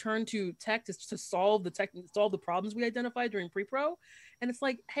times we turn to tech to solve the problems we identified during pre-pro. And it's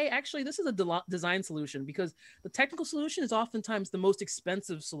like, hey, actually, this is a design solution, because the technical solution is oftentimes the most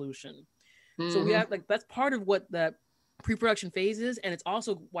expensive solution. So we have, like, that's part of what that pre-production phases, and it's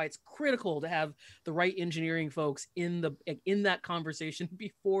also why it's critical to have the right engineering folks in that conversation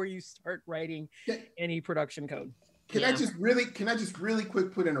before you start writing any production code. Can I just really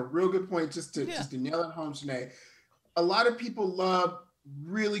quick put in a real good point just to nail it home, Sinead? A lot of people love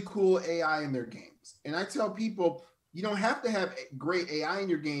really cool AI in their games, and I tell people, you don't have to have great AI in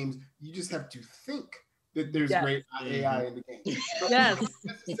your games. You just have to think that there's great AI in the game. Yes,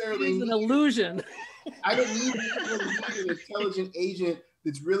 it's an illusion. I don't need an intelligent agent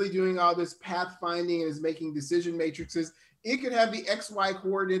that's really doing all this pathfinding and is making decision matrices. It could have the XY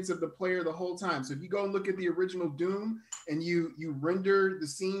coordinates of the player the whole time. So if you go and look at the original Doom and you render the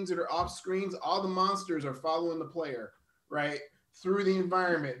scenes that are off screens, all the monsters are following the player, right? Through the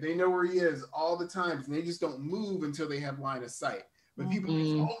environment. They know where he is all the time, and they just don't move until they have line of sight. But people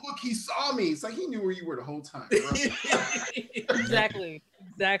say, oh, look, he saw me. It's like he knew where you were the whole time. Exactly.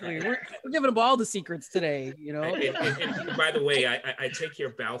 We're giving them all the secrets today, And by the way, I take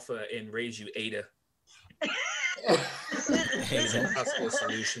your Balfa and raise you Ada. It's a possible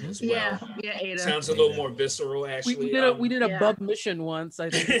solution as well. Yeah, Ada. Sounds a little more visceral, actually. We did a bub mission once, I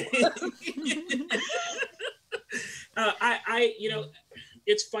think.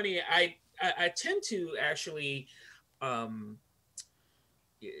 It's funny. I tend to actually,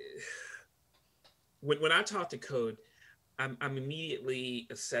 when I talk to code, I'm immediately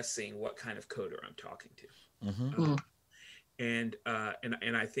assessing what kind of coder I'm talking to. And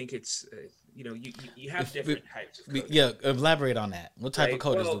I think it's you have different types of coders. Elaborate on that. What type of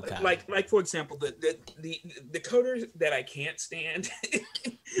coders do you have? Like for example, the coders that I can't stand,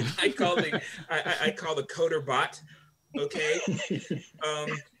 I call the coder bot. Okay,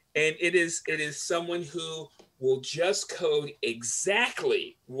 and it is someone who will just code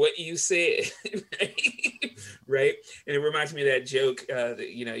exactly what you said, right? And it reminds me of that joke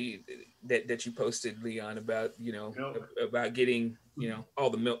that you posted, Leon, about about getting all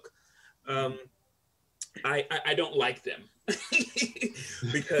the milk. I don't like them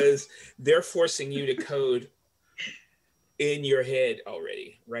because they're forcing you to code in your head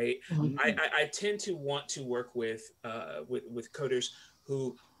already, right? I tend to want to work with coders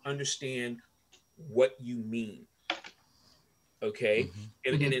who understand what you mean. Okay.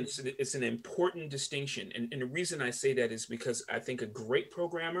 And it's an important distinction. And the reason I say that is because I think a great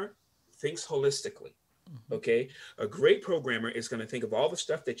programmer thinks holistically. Okay. A great programmer is going to think of all the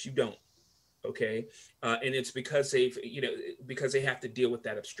stuff that you don't. Okay. And it's because they have to deal with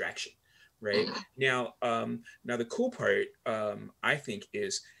that abstraction. Right. Now the cool part, I think,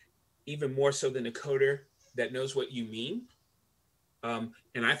 is even more so than a coder that knows what you mean.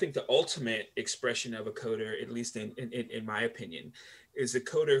 And I think the ultimate expression of a coder, at least in my opinion, is a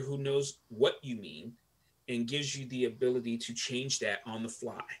coder who knows what you mean and gives you the ability to change that on the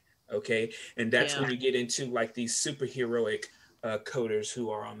fly. Okay. And that's when you get into like these superheroic coders who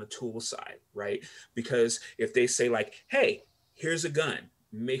are on the tool side, right? Because if they say like, hey, here's a gun,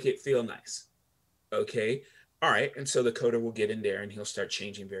 make it feel nice. Okay. All right. And so the coder will get in there and he'll start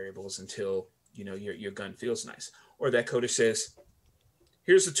changing variables until, you know, your gun feels nice. Or that coder says,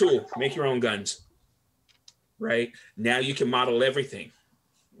 here's the tool, make your own guns, right? Now you can model everything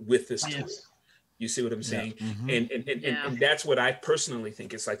with this tool. You see what I'm saying? And that's what I personally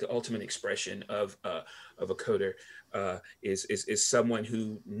think is like the ultimate expression of a coder, is someone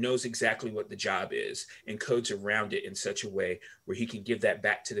who knows exactly what the job is and codes around it in such a way where he can give that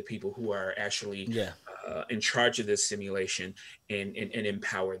back to the people who are actually in charge of this simulation and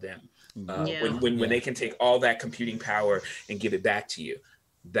empower them. When they can take all that computing power and give it back to you.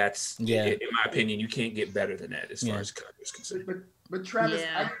 That's in my opinion, you can't get better than that as far as code is concerned. But Travis,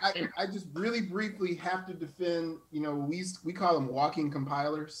 I just really briefly have to defend, you know, we call them walking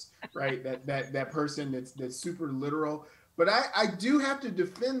compilers, right? that person that's super literal. But I do have to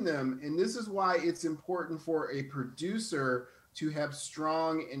defend them, and this is why it's important for a producer to have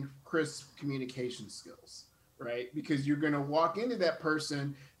strong and crisp communication skills, right? Because you're going to walk into that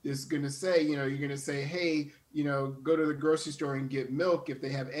person that's going to say, you know, you're going to say, hey, you know, go to the grocery store and get milk. If they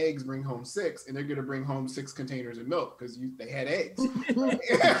have eggs, bring home 6, and they're going to bring home 6 containers of milk because they had eggs.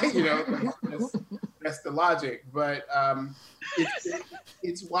 You know, that's the logic. But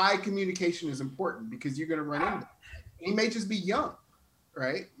it's why communication is important, because you're going to run into that. He may just be young,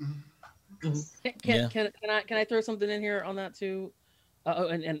 right? Can I throw something in here on that too?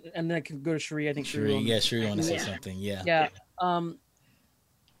 And then I can go to Sheree. I think Sheree want to say something. Yeah.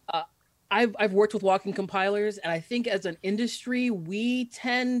 I've worked with walking compilers, and I think as an industry, we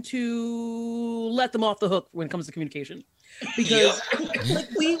tend to let them off the hook when it comes to communication, because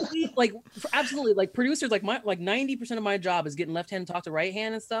like absolutely, like producers, like 90% of my job is getting left hand to talk to right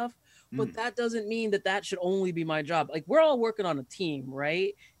hand and stuff. But that doesn't mean that should only be my job. Like, we're all working on a team,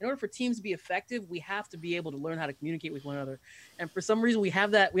 right? In order for teams to be effective, we have to be able to learn how to communicate with one another. And for some reason, we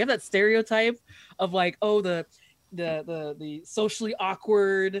have that stereotype of like, oh, the socially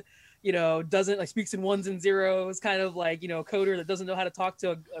awkward, you know, doesn't like speaks in ones and zeros, kind of like, you know, coder that doesn't know how to talk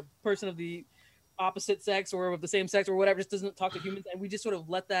to a person of the opposite sex or of the same sex or whatever, just doesn't talk to humans. And we just sort of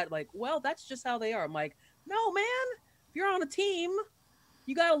let that like, well, that's just how they are. I'm like, no, man, if you're on a team,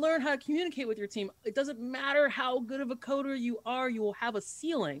 you got to learn how to communicate with your team. It doesn't matter how good of a coder you are, you will have a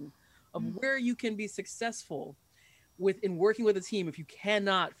ceiling of where you can be successful in working with a team if you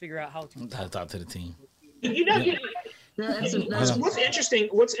cannot figure out how to talk to the team. You know, what's interesting.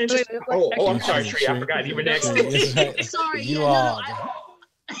 I'm sorry, Tree. I forgot you were next. Sorry, you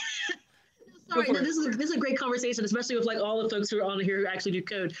Sorry, no, this is a great conversation, especially with like all the folks who are on here who actually do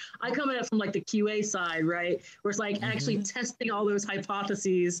code. I come at it from like the QA side, right? Where it's like actually testing all those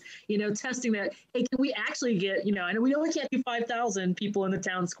hypotheses, you know, testing that, hey, can we actually get, you know, I know we can't do 5,000 people in the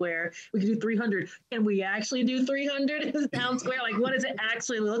town square. We can do 300. Can we actually do 300 in the town square? Like, what does it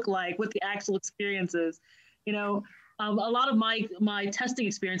actually look like? What the actual experience is? You know, a lot of my testing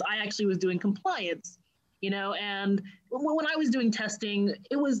experience, I actually was doing compliance. You know, and when I was doing testing,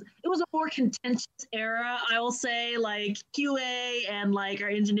 it was a more contentious era, I will say. Like QA and like our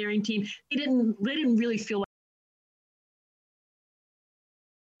engineering team, they didn't really feel like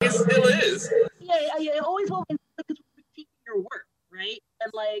it still is. Yeah. Always want because we're critiquing your work, right?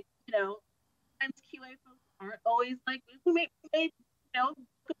 And like, you know, sometimes QA folks aren't always like we made you know.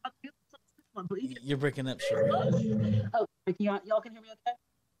 You're breaking up, Sheree. Oh, y'all can hear me okay?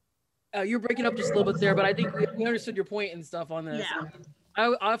 You're breaking up just a little bit there, but I think we understood your point and stuff on this. Yeah.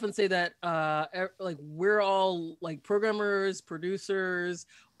 I often say that like we're all like programmers, producers,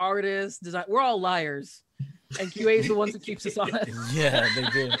 artists, design. We're all liars, and QA is the ones that keeps us honest. Yeah,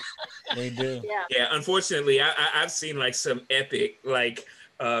 they do. Yeah. Unfortunately, I've seen like some epic like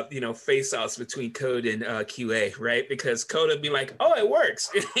face-offs between code and QA, right? Because code would be like, "Oh, it works,"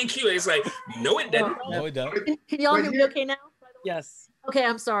 and QA is like, "No, it doesn't." No, it doesn't. Can y'all hear me okay now? Yes. Okay,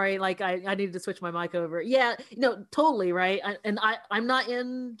 I'm sorry. Like I needed to switch my mic over. Yeah, no, totally right. I'm not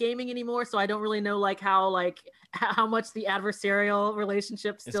in gaming anymore, so I don't really know like how much the adversarial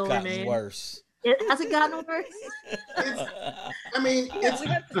relationship still remains. Worse. Has it gotten worse? We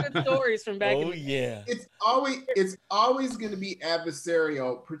got good stories from back. It's always going to be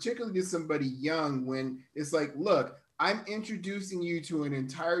adversarial, particularly to somebody young. When it's like, look, I'm introducing you to an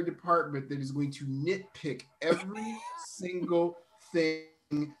entire department that is going to nitpick every single thing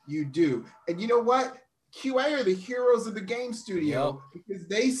you do. And you know what? QA are the heroes of the game studio because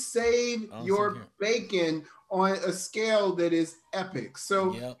they save your bacon on a scale that is epic.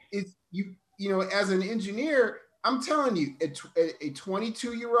 So it's you know, as an engineer, I'm telling you, a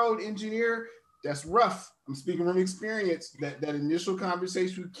 22-year-old engineer, that's rough. I'm speaking from experience. That initial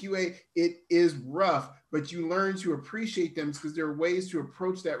conversation with QA, it is rough, but you learn to appreciate them because there are ways to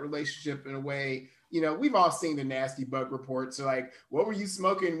approach that relationship in a way. You know, we've all seen the nasty bug reports. So like, what were you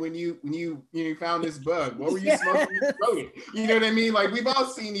smoking when you found this bug? What were you smoking when you wrote it? You know what I mean? Like, we've all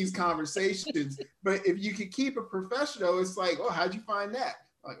seen these conversations. But if you could keep it professional, it's like, oh, how'd you find that?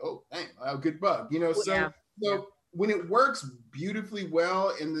 Like, oh, dang, a good bug. You know, so when it works beautifully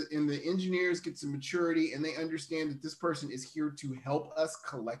well and the engineers get some maturity and they understand that this person is here to help us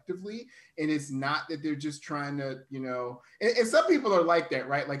collectively, and it's not that they're just trying to, you know, and some people are like that,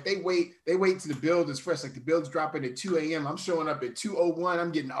 right? Like they wait till the build is fresh, like the build's dropping at 2 a.m. I'm showing up at 2:01.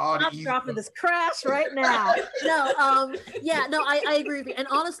 I'm getting all the I'm dropping this crash right now. I agree with you. And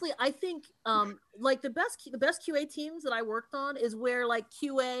honestly, I think like the best QA teams that I worked on is where like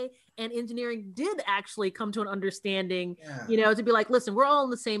QA and engineering did actually come to an understanding, you know, to be like, listen, we're all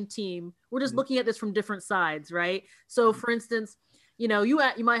on the same team. We're just looking at this from different sides, right? So for instance, you know, you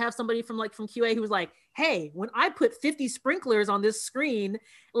might have somebody from QA who was like, hey, when I put 50 sprinklers on this screen,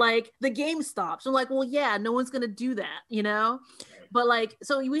 like the game stops. I'm like, well, yeah, no one's going to do that, you know? But like,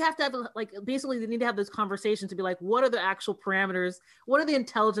 so we have to have like, basically they need to have this conversation to be like, what are the actual parameters? What are the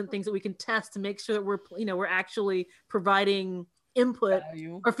intelligent things that we can test to make sure that we're actually providing input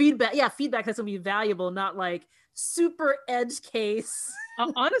or feedback. Yeah, feedback that's going to be valuable, not like super edge case.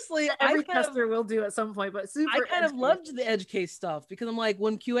 Honestly, every tester will do at some point, but super. I kind of loved the edge case stuff because I'm like,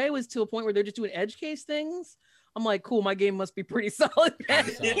 when QA was to a point where they're just doing edge case things, I'm like, cool, my game must be pretty solid.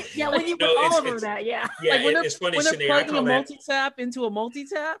 Yeah, when you put all over that, Yeah, like when it's funny, when they're plugging a that multi-tap into a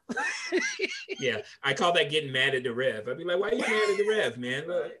multi-tap. Yeah, I call that getting mad at the rev. I'd be like, why are you mad at the rev, man?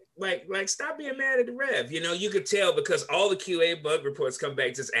 Like, stop being mad at the rev. You know, you could tell because all the QA bug reports come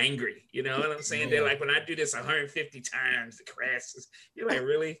back just angry. You know what I'm saying? They're like, when I do this 150 times, it crashes. You're like,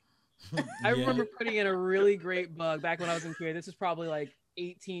 really? I remember putting in a really great bug back when I was in QA. This is probably like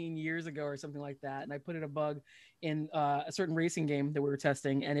 18 years ago or something like that. And I put in a bug in a certain racing game that we were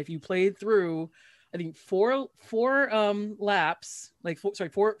testing. And if you played through, I think four laps, like four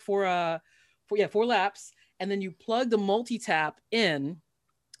laps, and then you plugged a multi-tap in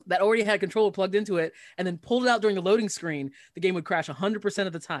that already had a controller plugged into it and then pulled it out during the loading screen, the game would crash 100%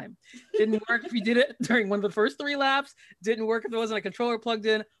 of the time. Didn't work if you did it during one of the first 3 laps. Didn't work if there wasn't a controller plugged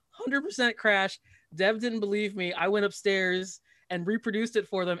in. 100% crash. Dev didn't believe me. I went upstairs and reproduced it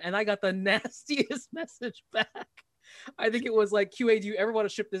for them, and I got the nastiest message back. I think it was like, QA, do you ever want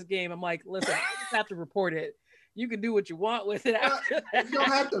to ship this game? I'm like, listen, I just have to report it. You can do what you want with it after that.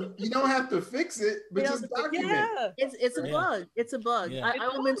 You don't have to fix it, but just document. Yeah. It's a bug. It's a bug. Yeah. I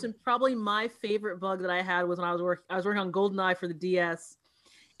will mention probably my favorite bug that I had was when I was working on GoldenEye for the DS,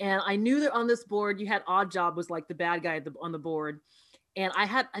 and I knew that on this board you had Oddjob was like the bad guy on the board, and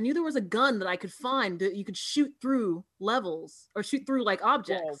I knew there was a gun that I could find that you could shoot through levels or shoot through like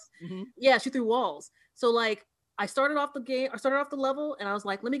objects. Mm-hmm. Yeah, shoot through walls. So like, I started off the level and I was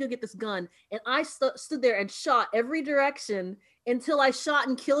like, let me go get this gun. And I stood there and shot every direction until I shot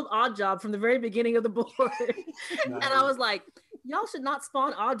and killed Oddjob from the very beginning of the board. And I was like, y'all should not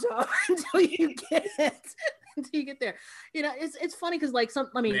spawn Oddjob until you get there. You know, it's funny because like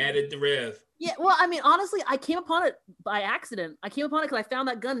mad at the rev. Yeah, well, I mean, honestly, I came upon it by accident. I came upon it because I found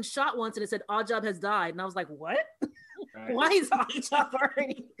that gun and shot once and it said Oddjob has died. And I was like, what? Right. Why is Oddjob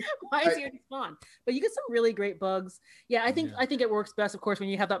already? Why is he already spawned? But you get some really great bugs. Yeah, I think it works best, of course, when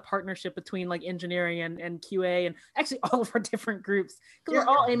you have that partnership between like engineering and QA and actually all of our different groups, because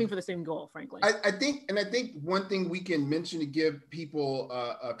we're all aiming for the same goal, frankly. I think one thing we can mention to give people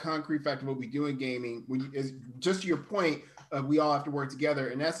a concrete fact of what we do in gaming, is just to your point, we all have to work together,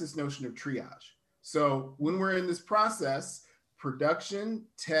 and that's this notion of triage. So when we're in this process, production,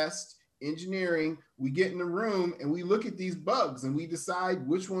 test, engineering, we get in the room and we look at these bugs and we decide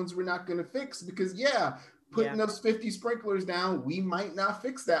which ones we're not going to fix, because putting those 50 sprinklers down, we might not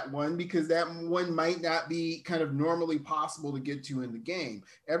fix that one because that one might not be kind of normally possible to get to in the game.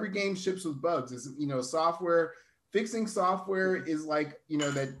 Every game ships with bugs. It's, fixing software is like,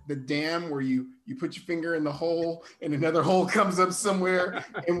 that the dam where you put your finger in the hole and another hole comes up somewhere.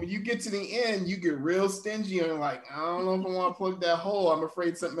 And when you get to the end, you get real stingy and like, I don't know if I want to plug that hole. I'm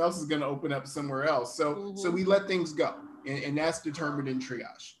afraid something else is going to open up somewhere else. So we let things go. And that's determined in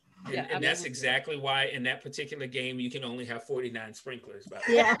triage. And that's exactly why in that particular game, you can only have 49 sprinklers.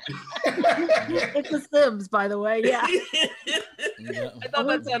 Yeah. It's the Sims, by the way. Yeah. I thought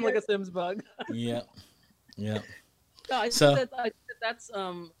that sounded like a Sims bug. Yeah. Yeah. No, I So- think that's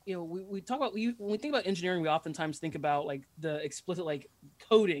you know, we talk about when we think about engineering, we oftentimes think about like the explicit like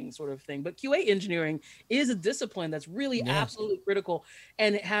coding sort of thing, but QA engineering is a discipline that's really Yeah. absolutely critical,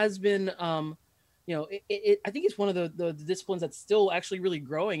 and it has been you know, I think it's one of the disciplines that's still actually really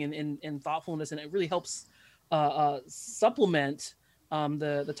growing in thoughtfulness, and it really helps supplement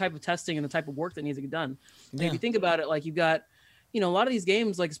the type of testing and the type of work that needs to get done. And if you think about it, like you've got, you know, a lot of these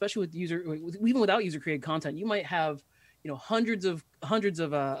games, like especially with even without user created content, you might have, you know, hundreds of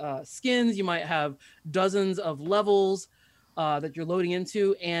skins, you might have dozens of levels that you're loading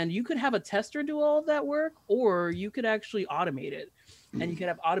into, and you could have a tester do all of that work, or you could actually automate it, and you could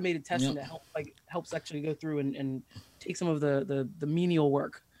have automated testing that helps actually go through and take some of the menial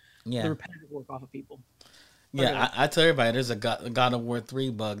work, the repetitive work off of people. Yeah, I tell everybody there's a God of War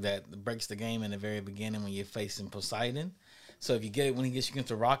 3 bug that breaks the game in the very beginning when you're facing Poseidon. So if you get it when he gets you against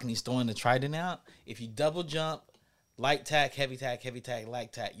the rock and he's throwing the trident out, if you double jump, light tack, heavy tack,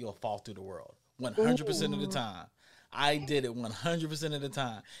 light tack, you'll fall through the world 100% of the time. I did it 100% of the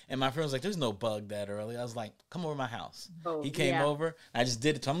time. And my friend was like, there's no bug that early. I was like, come over to my house. He came over. I just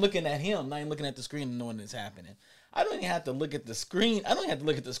did it. So I'm looking at him, not even looking at the screen and knowing it's happening. I don't even have to look at the screen. I don't even have to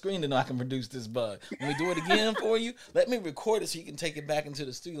look at the screen to know I can produce this bug. When we do it again for you, let me record it so you can take it back into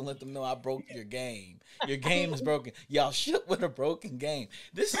the studio and let them know I broke your game. Your game is broken. Y'all ship with a broken game.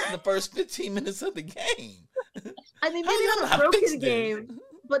 This is the first 15 minutes of the game. I mean, maybe not a broken game,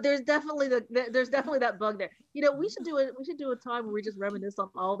 but there's definitely that bug there. You know, we should do a time where we just reminisce on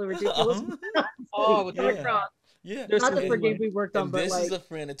all the ridiculous. Yeah, not the games we worked on, but this like, is a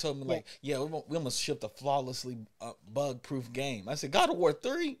friend that told me like, we almost shipped a flawlessly bug-proof game. I said, God of War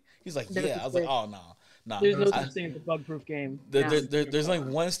 3? He's like, yeah. I was like, oh no. There's no such thing as a bug-proof game. There's only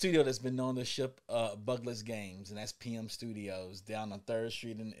one studio that's been known to ship bugless games, and that's PM Studios down on 3rd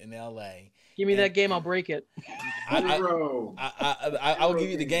Street in LA. Give me that game, I'll break it. I will give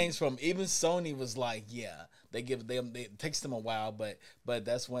you the games from. Even Sony was like, yeah. It takes them a while, but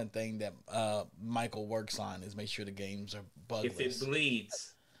that's one thing that Michael works on is make sure the games are bugless. If it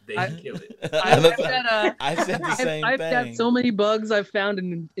bleeds, they can kill it. I said the same thing. I've got so many bugs I've found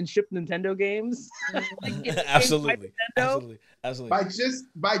in shipped Nintendo games. Absolutely. By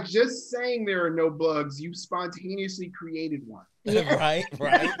just saying there are no bugs, you spontaneously created one. Yeah. Right.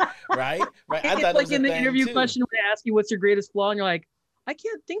 I thought like in the interview question, when they ask you what's your greatest flaw, and you're like, I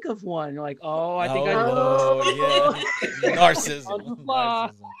can't think of one. You're like, I think I know. Yeah.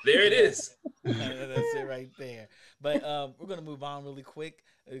 Narcissism. There it is. That's it right there. But we're going to move on really quick.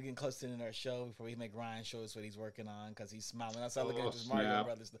 We're getting close to the end of our show before we make Ryan show us what he's working on because he's smiling. I saw looking at this Mario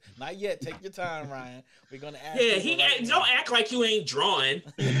Brothers. Not yet. Take your time, Ryan. We're going to ask. Yeah, don't act like you ain't drawing.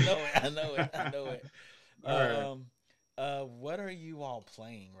 I know it. What are you all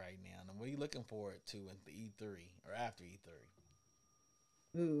playing right now? And what are you looking forward to in the E3 or after E3?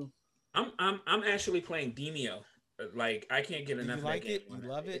 Ooh. I'm actually playing Demio. Like I can't get enough. You like it? You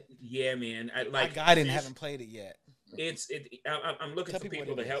love it? Yeah, man. I got it and haven't played it yet. I'm looking for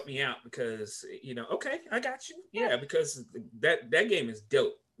people to help me out because okay, I got you. Yeah, because that game is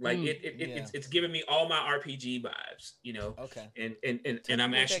dope. Like it's giving me all my RPG vibes, Okay. And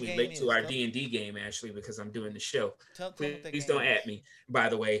I'm actually late to our D&D game actually because I'm doing the show. Please don't at me, by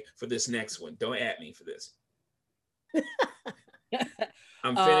the way, for this next one. Don't at me for this.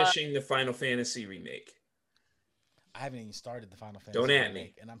 I'm finishing the Final Fantasy remake. I haven't even started the Final Fantasy. Don't at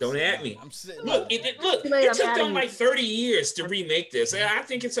me. Don't at me. I'm sitting. Look, it took them like 30 years to remake this. I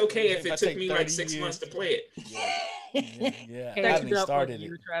think it's okay if it took me like 6 months to play it. Yeah. I haven't even started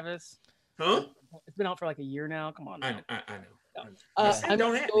it. Travis. Huh? It's been out for like a year now. Come on. Now. I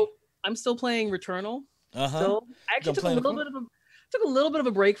know. I'm still playing Returnal. So I actually took a little bit of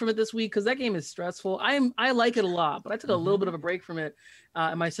a break from it this week because that game is stressful. I like it a lot, but I took a little bit of a break from it.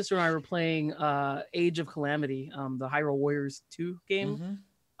 And my sister and I were playing Age of Calamity, the Hyrule Warriors 2 game.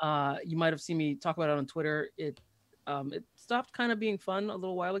 You might have seen me talk about it on Twitter. It stopped kind of being fun a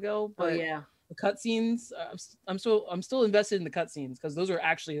little while ago, but the cutscenes, I'm still invested in the cutscenes because those are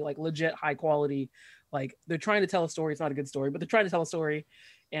actually like legit high quality. Like they're trying to tell a story. It's not a good story, but they're trying to tell a story.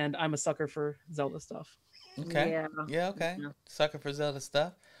 And I'm a sucker for Zelda stuff. Okay. Yeah. Okay. Yeah. Sucker for Zelda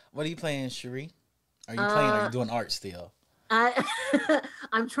stuff. What are you playing, Cherie? Are you playing? Or are you doing art still?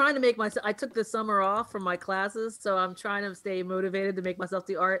 I'm trying to make myself. I took the summer off from my classes, so I'm trying to stay motivated to make myself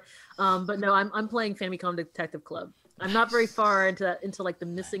do art. But no, I'm playing Famicom Detective Club. I'm not very far into like the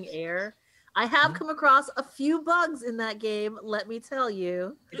missing air. I have come across a few bugs in that game. Let me tell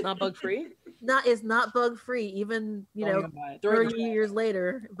you, it's not bug free. It's not bug free. Even 30 years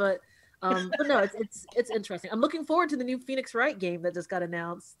later, but. But no, it's interesting. I'm looking forward to the new Phoenix Wright game that just got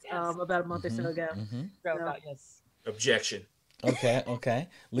announced about a month or so ago. Yes. Objection. Okay.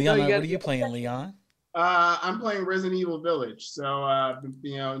 Leon, you what gotta are you get playing, Leon? I'm playing Resident Evil Village, so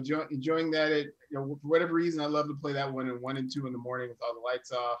enjoying that. For whatever reason, I love to play that one at 1 and 2 in the morning with all the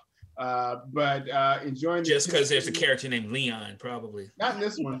lights off. But enjoying just because there's a character named Leon, probably. Not in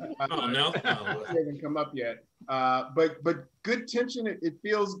this one. Oh no, it hasn't come up yet. But good tension. It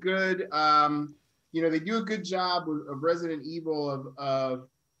feels good. They do a good job of Resident Evil of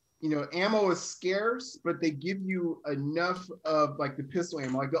ammo is scarce, but they give you enough of like the pistol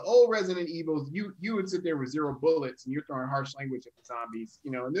ammo. Like the old Resident Evils, you would sit there with 0 bullets and you're throwing harsh language at the zombies.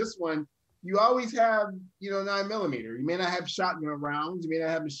 In this one, you always have 9mm. You may not have shotgun rounds, you may not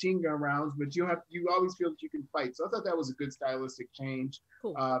have machine gun rounds, but you always feel that you can fight. So I thought that was a good stylistic change.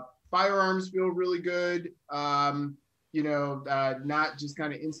 Cool. Firearms feel really good. Not just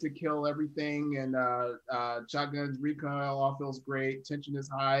kind of insta kill everything, and shotguns, recoil all feels great. Tension is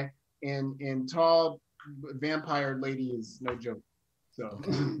high, and tall vampire lady is no joke. So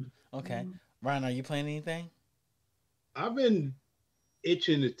Okay. Ryan, are you playing anything? I've been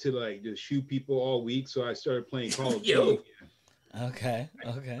itching to like just shoot people all week, so I started playing Call of Duty. Okay.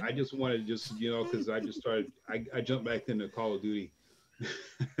 I just wanted because I just started. I jumped back into Call of Duty.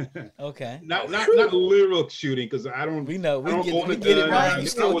 Okay. Not literal shooting, because I don't. We know. We get it, Ryan. You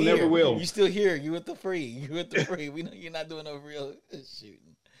still here. Never will. You still here. You with the free. We know you're not doing no real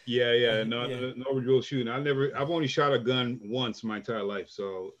shooting. Yeah. No real shooting. I've only shot a gun once my entire life,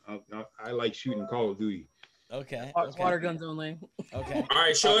 so I like shooting Call of Duty. Okay. Water guns only. Okay. All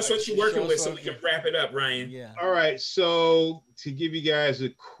right, show us what you're working with so we can wrap it up, Ryan. Yeah. All right, so to give you guys a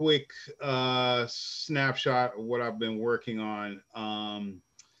quick snapshot of what I've been working on,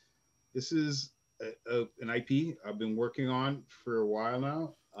 this is an IP I've been working on for a while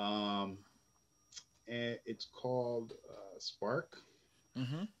now, and it's called Spark,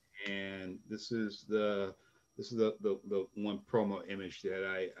 and this is the one promo image that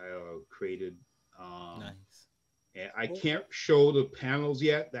I created. Nice. And I can't show the panels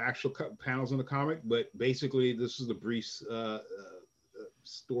yet, the actual panels in the comic, but basically this is the brief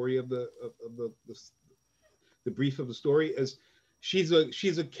story of the brief of the story. Is she's an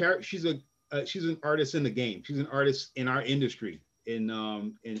artist in the game. She's an artist in our industry, in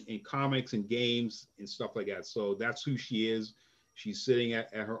comics and games and stuff like that. So that's who she is. She's sitting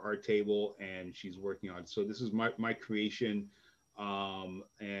at her art table and she's working on it. So this is my creation. And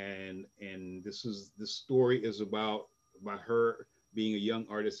this story is about her being a young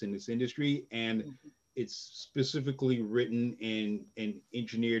artist in this industry, and it's specifically written and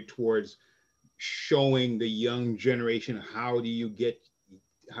engineered towards showing the young generation how do you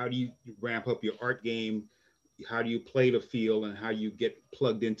ramp up your art game, how do you play the field, and how you get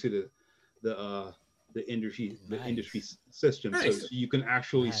plugged into the industry system, so you can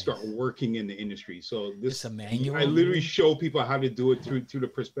actually start working in the industry. So this, I literally show people how to do it through the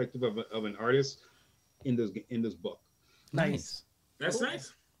perspective of an artist in this book. Nice. That's cool.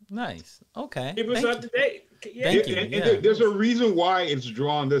 Nice. Okay. Keep us up to date. Thank you. And there's a reason why it's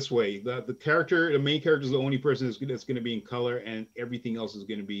drawn this way. The main character is the only person that's going to be in color, and everything else is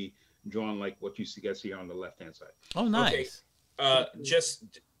going to be drawn like what you guys see on the left hand side. Oh, nice. Okay.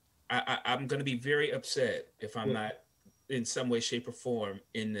 I'm going to be very upset if I'm not in some way, shape, or form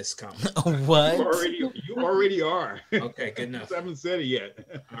in this comic. What? You already are. Okay, good enough. I haven't said it yet.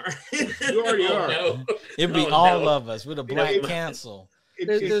 All right. You already are. No. It'd be all of us with a black cancel.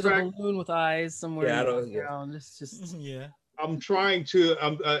 There's a balloon with eyes somewhere. Yeah, Just yeah. I'm trying to.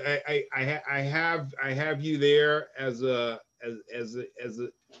 I have you there as a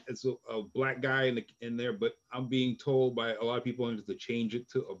black guy in there, but I'm being told by a lot of people to change it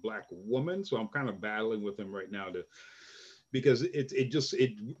to a black woman. So I'm kind of battling with them right now because they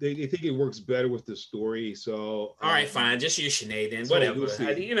think it works better with the story. So all right, fine, just use Sinead then. Whatever. All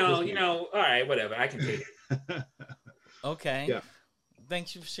right, whatever. I can take it. Okay. Yeah.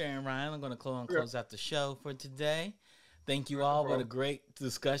 Thanks for sharing, Ryan. I'm going to close out the show for today. Thank you all. What a great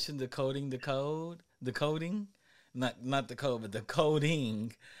discussion. Decoding the code. Not the code, but the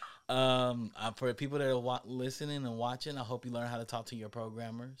coding. For people that are listening and watching, I hope you learn how to talk to your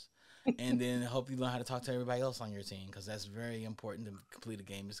programmers, and then hope you learn how to talk to everybody else on your team, because that's very important to complete a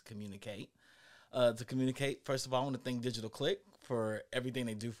game, is communicate. To communicate, first of all, I want to thank Digital Click for everything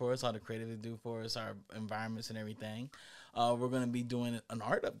they do for us, all the creative they do for us, our environments and everything. We're going to be doing an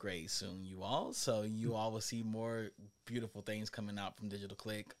art upgrade soon, you all. So you all will see more beautiful things coming out from Digital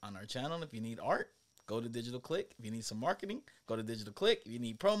Click on our channel. If you need art, go to Digital Click. If you need some marketing, go to Digital Click. If you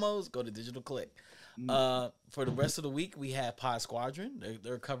need promos, go to Digital Click. For the rest of the week, we have Pod Squadron.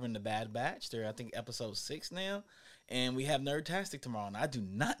 They're covering the Bad Batch. They're, I think, episode 6 now. And we have Nerdtastic tomorrow. And I do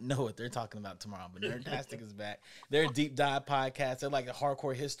not know what they're talking about tomorrow, but Nerdtastic is back. They're a deep dive podcast. They're like a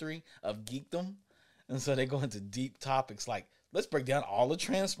hardcore history of geekdom. And so they go into deep topics like, let's break down all the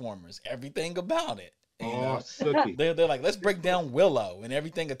Transformers, everything about it. They're like, let's break down Willow and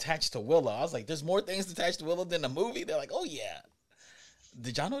everything attached to Willow. I was like, there's more things attached to Willow than the movie. They're like, oh yeah.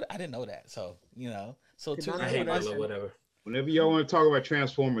 Did y'all know that? I didn't know that. So, so I hate Willow, whatever. Whenever y'all want to talk about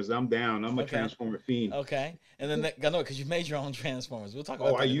Transformers, I'm down. I'm a Transformer fiend. Okay. And then, I know, because you made your own Transformers. We'll talk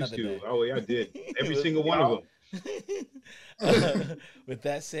about that another day. Oh, yeah, I did. Every single one of them. With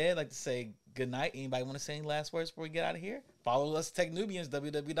that said, I'd like to say good night. Anybody want to say any last words before we get out of here? Follow us, techn00bians,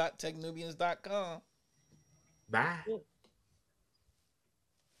 www.techn00bians.com. Bye.